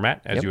modern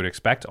format, as you would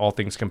expect, all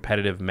things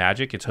competitive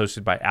Magic. It's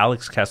hosted by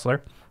Alex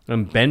Kessler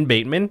and Ben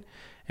Bateman,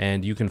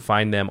 and you can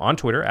find them on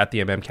Twitter at the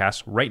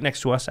MMCast, right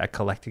next to us at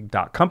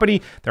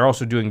collecting.company. They're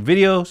also doing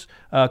videos,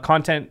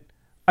 content.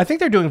 I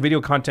think they're doing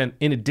video content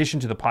in addition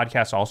to the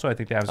podcast also. I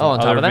think they have some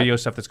other video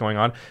stuff that's going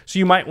on. So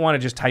you might want to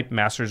just type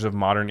Masters of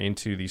Modern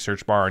into the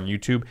search bar on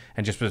YouTube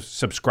and just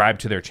subscribe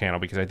to their channel,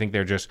 because I think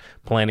they're just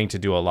planning to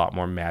do a lot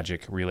more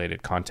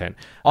Magic-related content.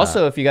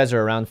 Also, if you guys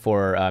are around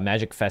for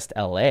Magic Fest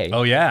LA,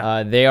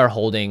 they are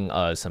holding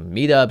some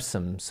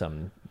meetups,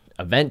 some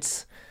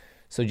events.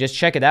 So just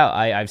check it out.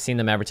 I've seen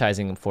them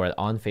advertising for it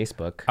on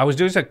Facebook. I was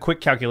doing a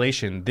quick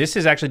calculation. This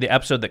is actually the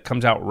episode that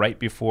comes out right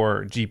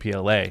before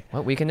GPLA.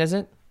 What weekend is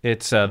it?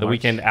 It's the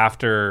weekend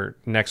after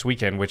next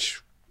weekend,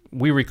 which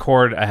we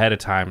record ahead of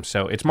time.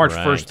 So it's March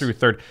 1st through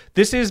 3rd.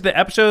 This is the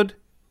episode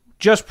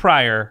just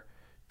prior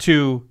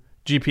to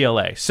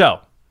GPLA.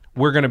 So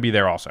we're going to be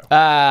there also.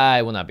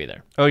 I will not be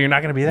there. Oh, you're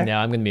not going to be there? No,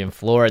 I'm going to be in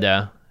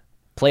Florida.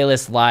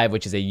 Playlist Live,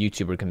 which is a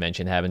YouTuber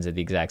convention, happens at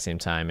the exact same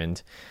time.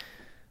 And,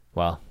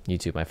 well,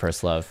 YouTube, my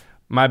first love.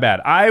 My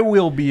bad. I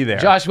will be there.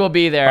 Josh will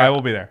be there. I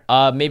will be there.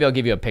 Maybe I'll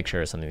give you a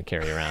picture or something to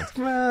carry around.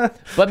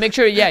 But make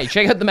sure, you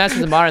check out the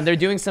Masters of Modern. They're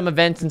doing some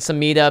events and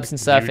some meetups and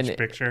stuff. Huge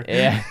picture.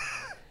 Yeah.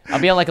 I'll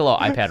be on like a little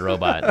iPad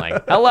robot.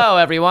 Like, hello,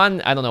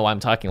 everyone. I don't know why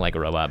I'm talking like a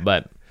robot,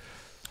 but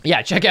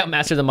yeah, check out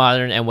Masters of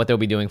Modern and what they'll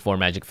be doing for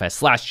Magic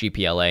Fest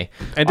 /GPLA.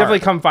 And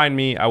definitely come find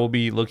me. I will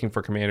be looking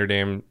for Commander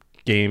games.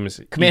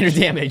 Commander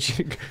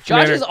Damage.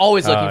 Josh is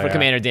always looking for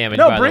Commander Damage,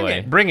 no, by the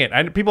way. Bring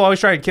it. People always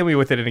try to kill me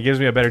with it, and it gives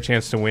me a better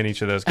chance to win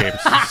each of those games.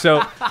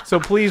 so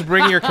please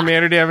bring your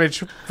Commander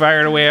Damage, fire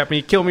it away at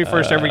me. Kill me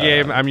first every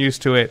game. I'm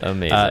used to it.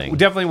 Amazing.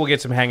 Definitely we'll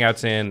get some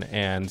hangouts in,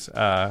 and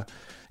I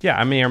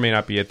may or may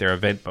not be at their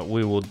event, but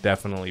we will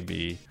definitely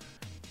be,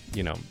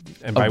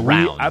 and by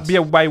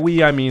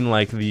we I mean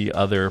like the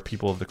other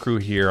people of the crew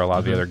here. A lot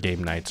of the other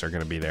game nights are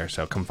going to be there,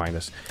 so come find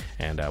us,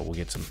 and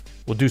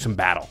we'll do some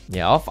battle.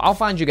 Yeah, I'll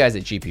find you guys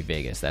at GP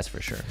Vegas, that's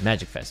for sure.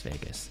 Magic Fest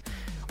Vegas.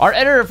 Our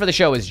editor for the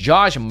show is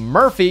Josh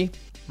Murphy.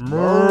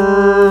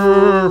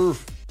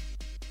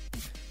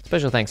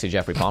 Special thanks to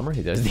Jeffrey Palmer,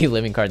 who does the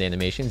living card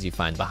animations you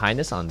find behind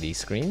us on the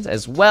screens,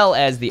 as well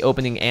as the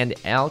opening and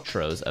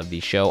outros of the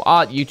show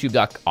at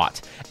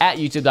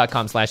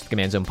youtube.com/The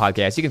Command Zone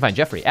Podcast. You can find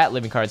Jeffrey at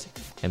Living Cards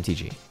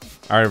MTG.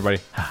 All right, everybody.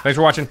 Thanks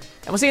for watching.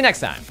 And we'll see you next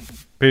time.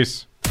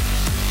 Peace.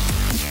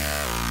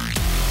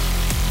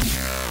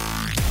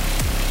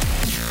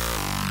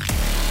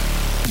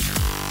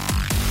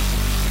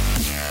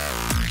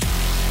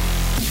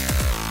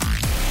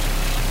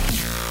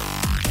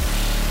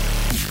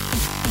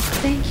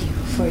 Thank you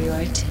for your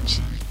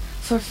attention.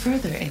 For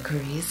further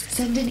inquiries,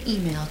 send an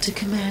email to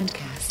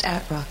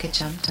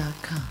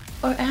commandcast@rocketjump.com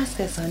or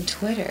ask us on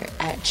Twitter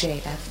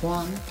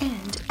 @JFWong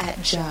and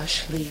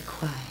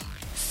 @JoshLeeQuai.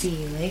 See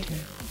you later,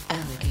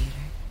 alligator.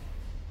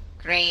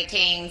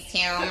 Greetings,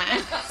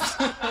 humans.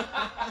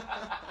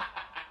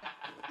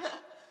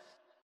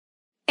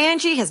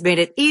 Angie has made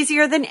it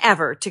easier than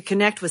ever to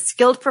connect with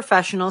skilled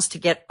professionals to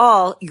get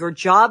all your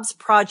jobs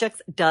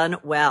projects done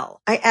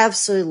well. I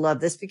absolutely love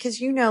this because,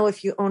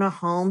 if you own a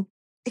home,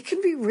 it can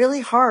be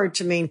really hard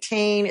to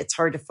maintain. It's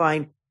hard to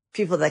find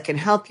people that can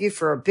help you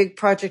for a big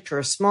project or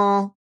a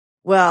small.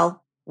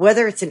 Well,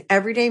 whether it's in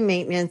everyday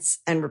maintenance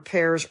and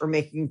repairs or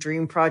making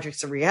dream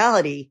projects a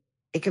reality,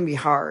 it can be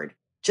hard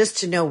just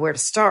to know where to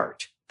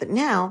start. But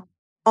now,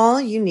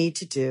 all you need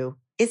to do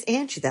is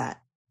Angie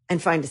that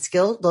and find a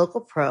skilled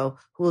local pro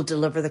who will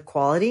deliver the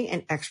quality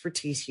and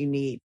expertise you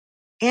need.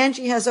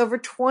 Angie has over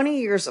 20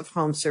 years of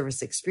home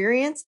service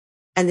experience,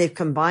 and they've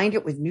combined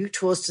it with new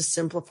tools to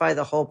simplify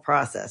the whole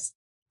process.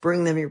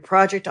 Bring them your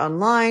project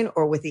online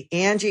or with the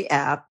Angie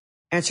app,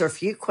 answer a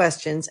few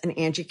questions, and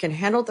Angie can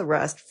handle the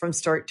rest from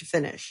start to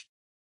finish.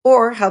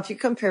 Or help you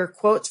compare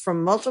quotes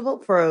from multiple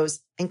pros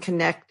and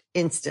connect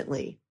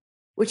instantly,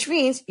 which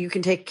means you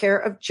can take care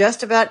of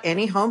just about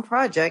any home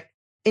project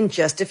in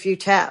just a few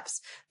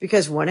taps.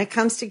 Because when it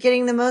comes to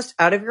getting the most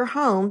out of your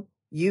home,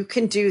 you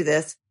can do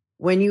this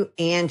when you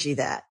Angie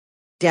that.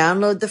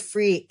 Download the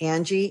free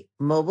Angie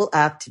mobile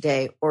app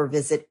today or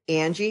visit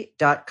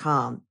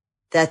Angie.com.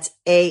 That's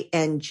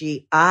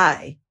ANGI.com.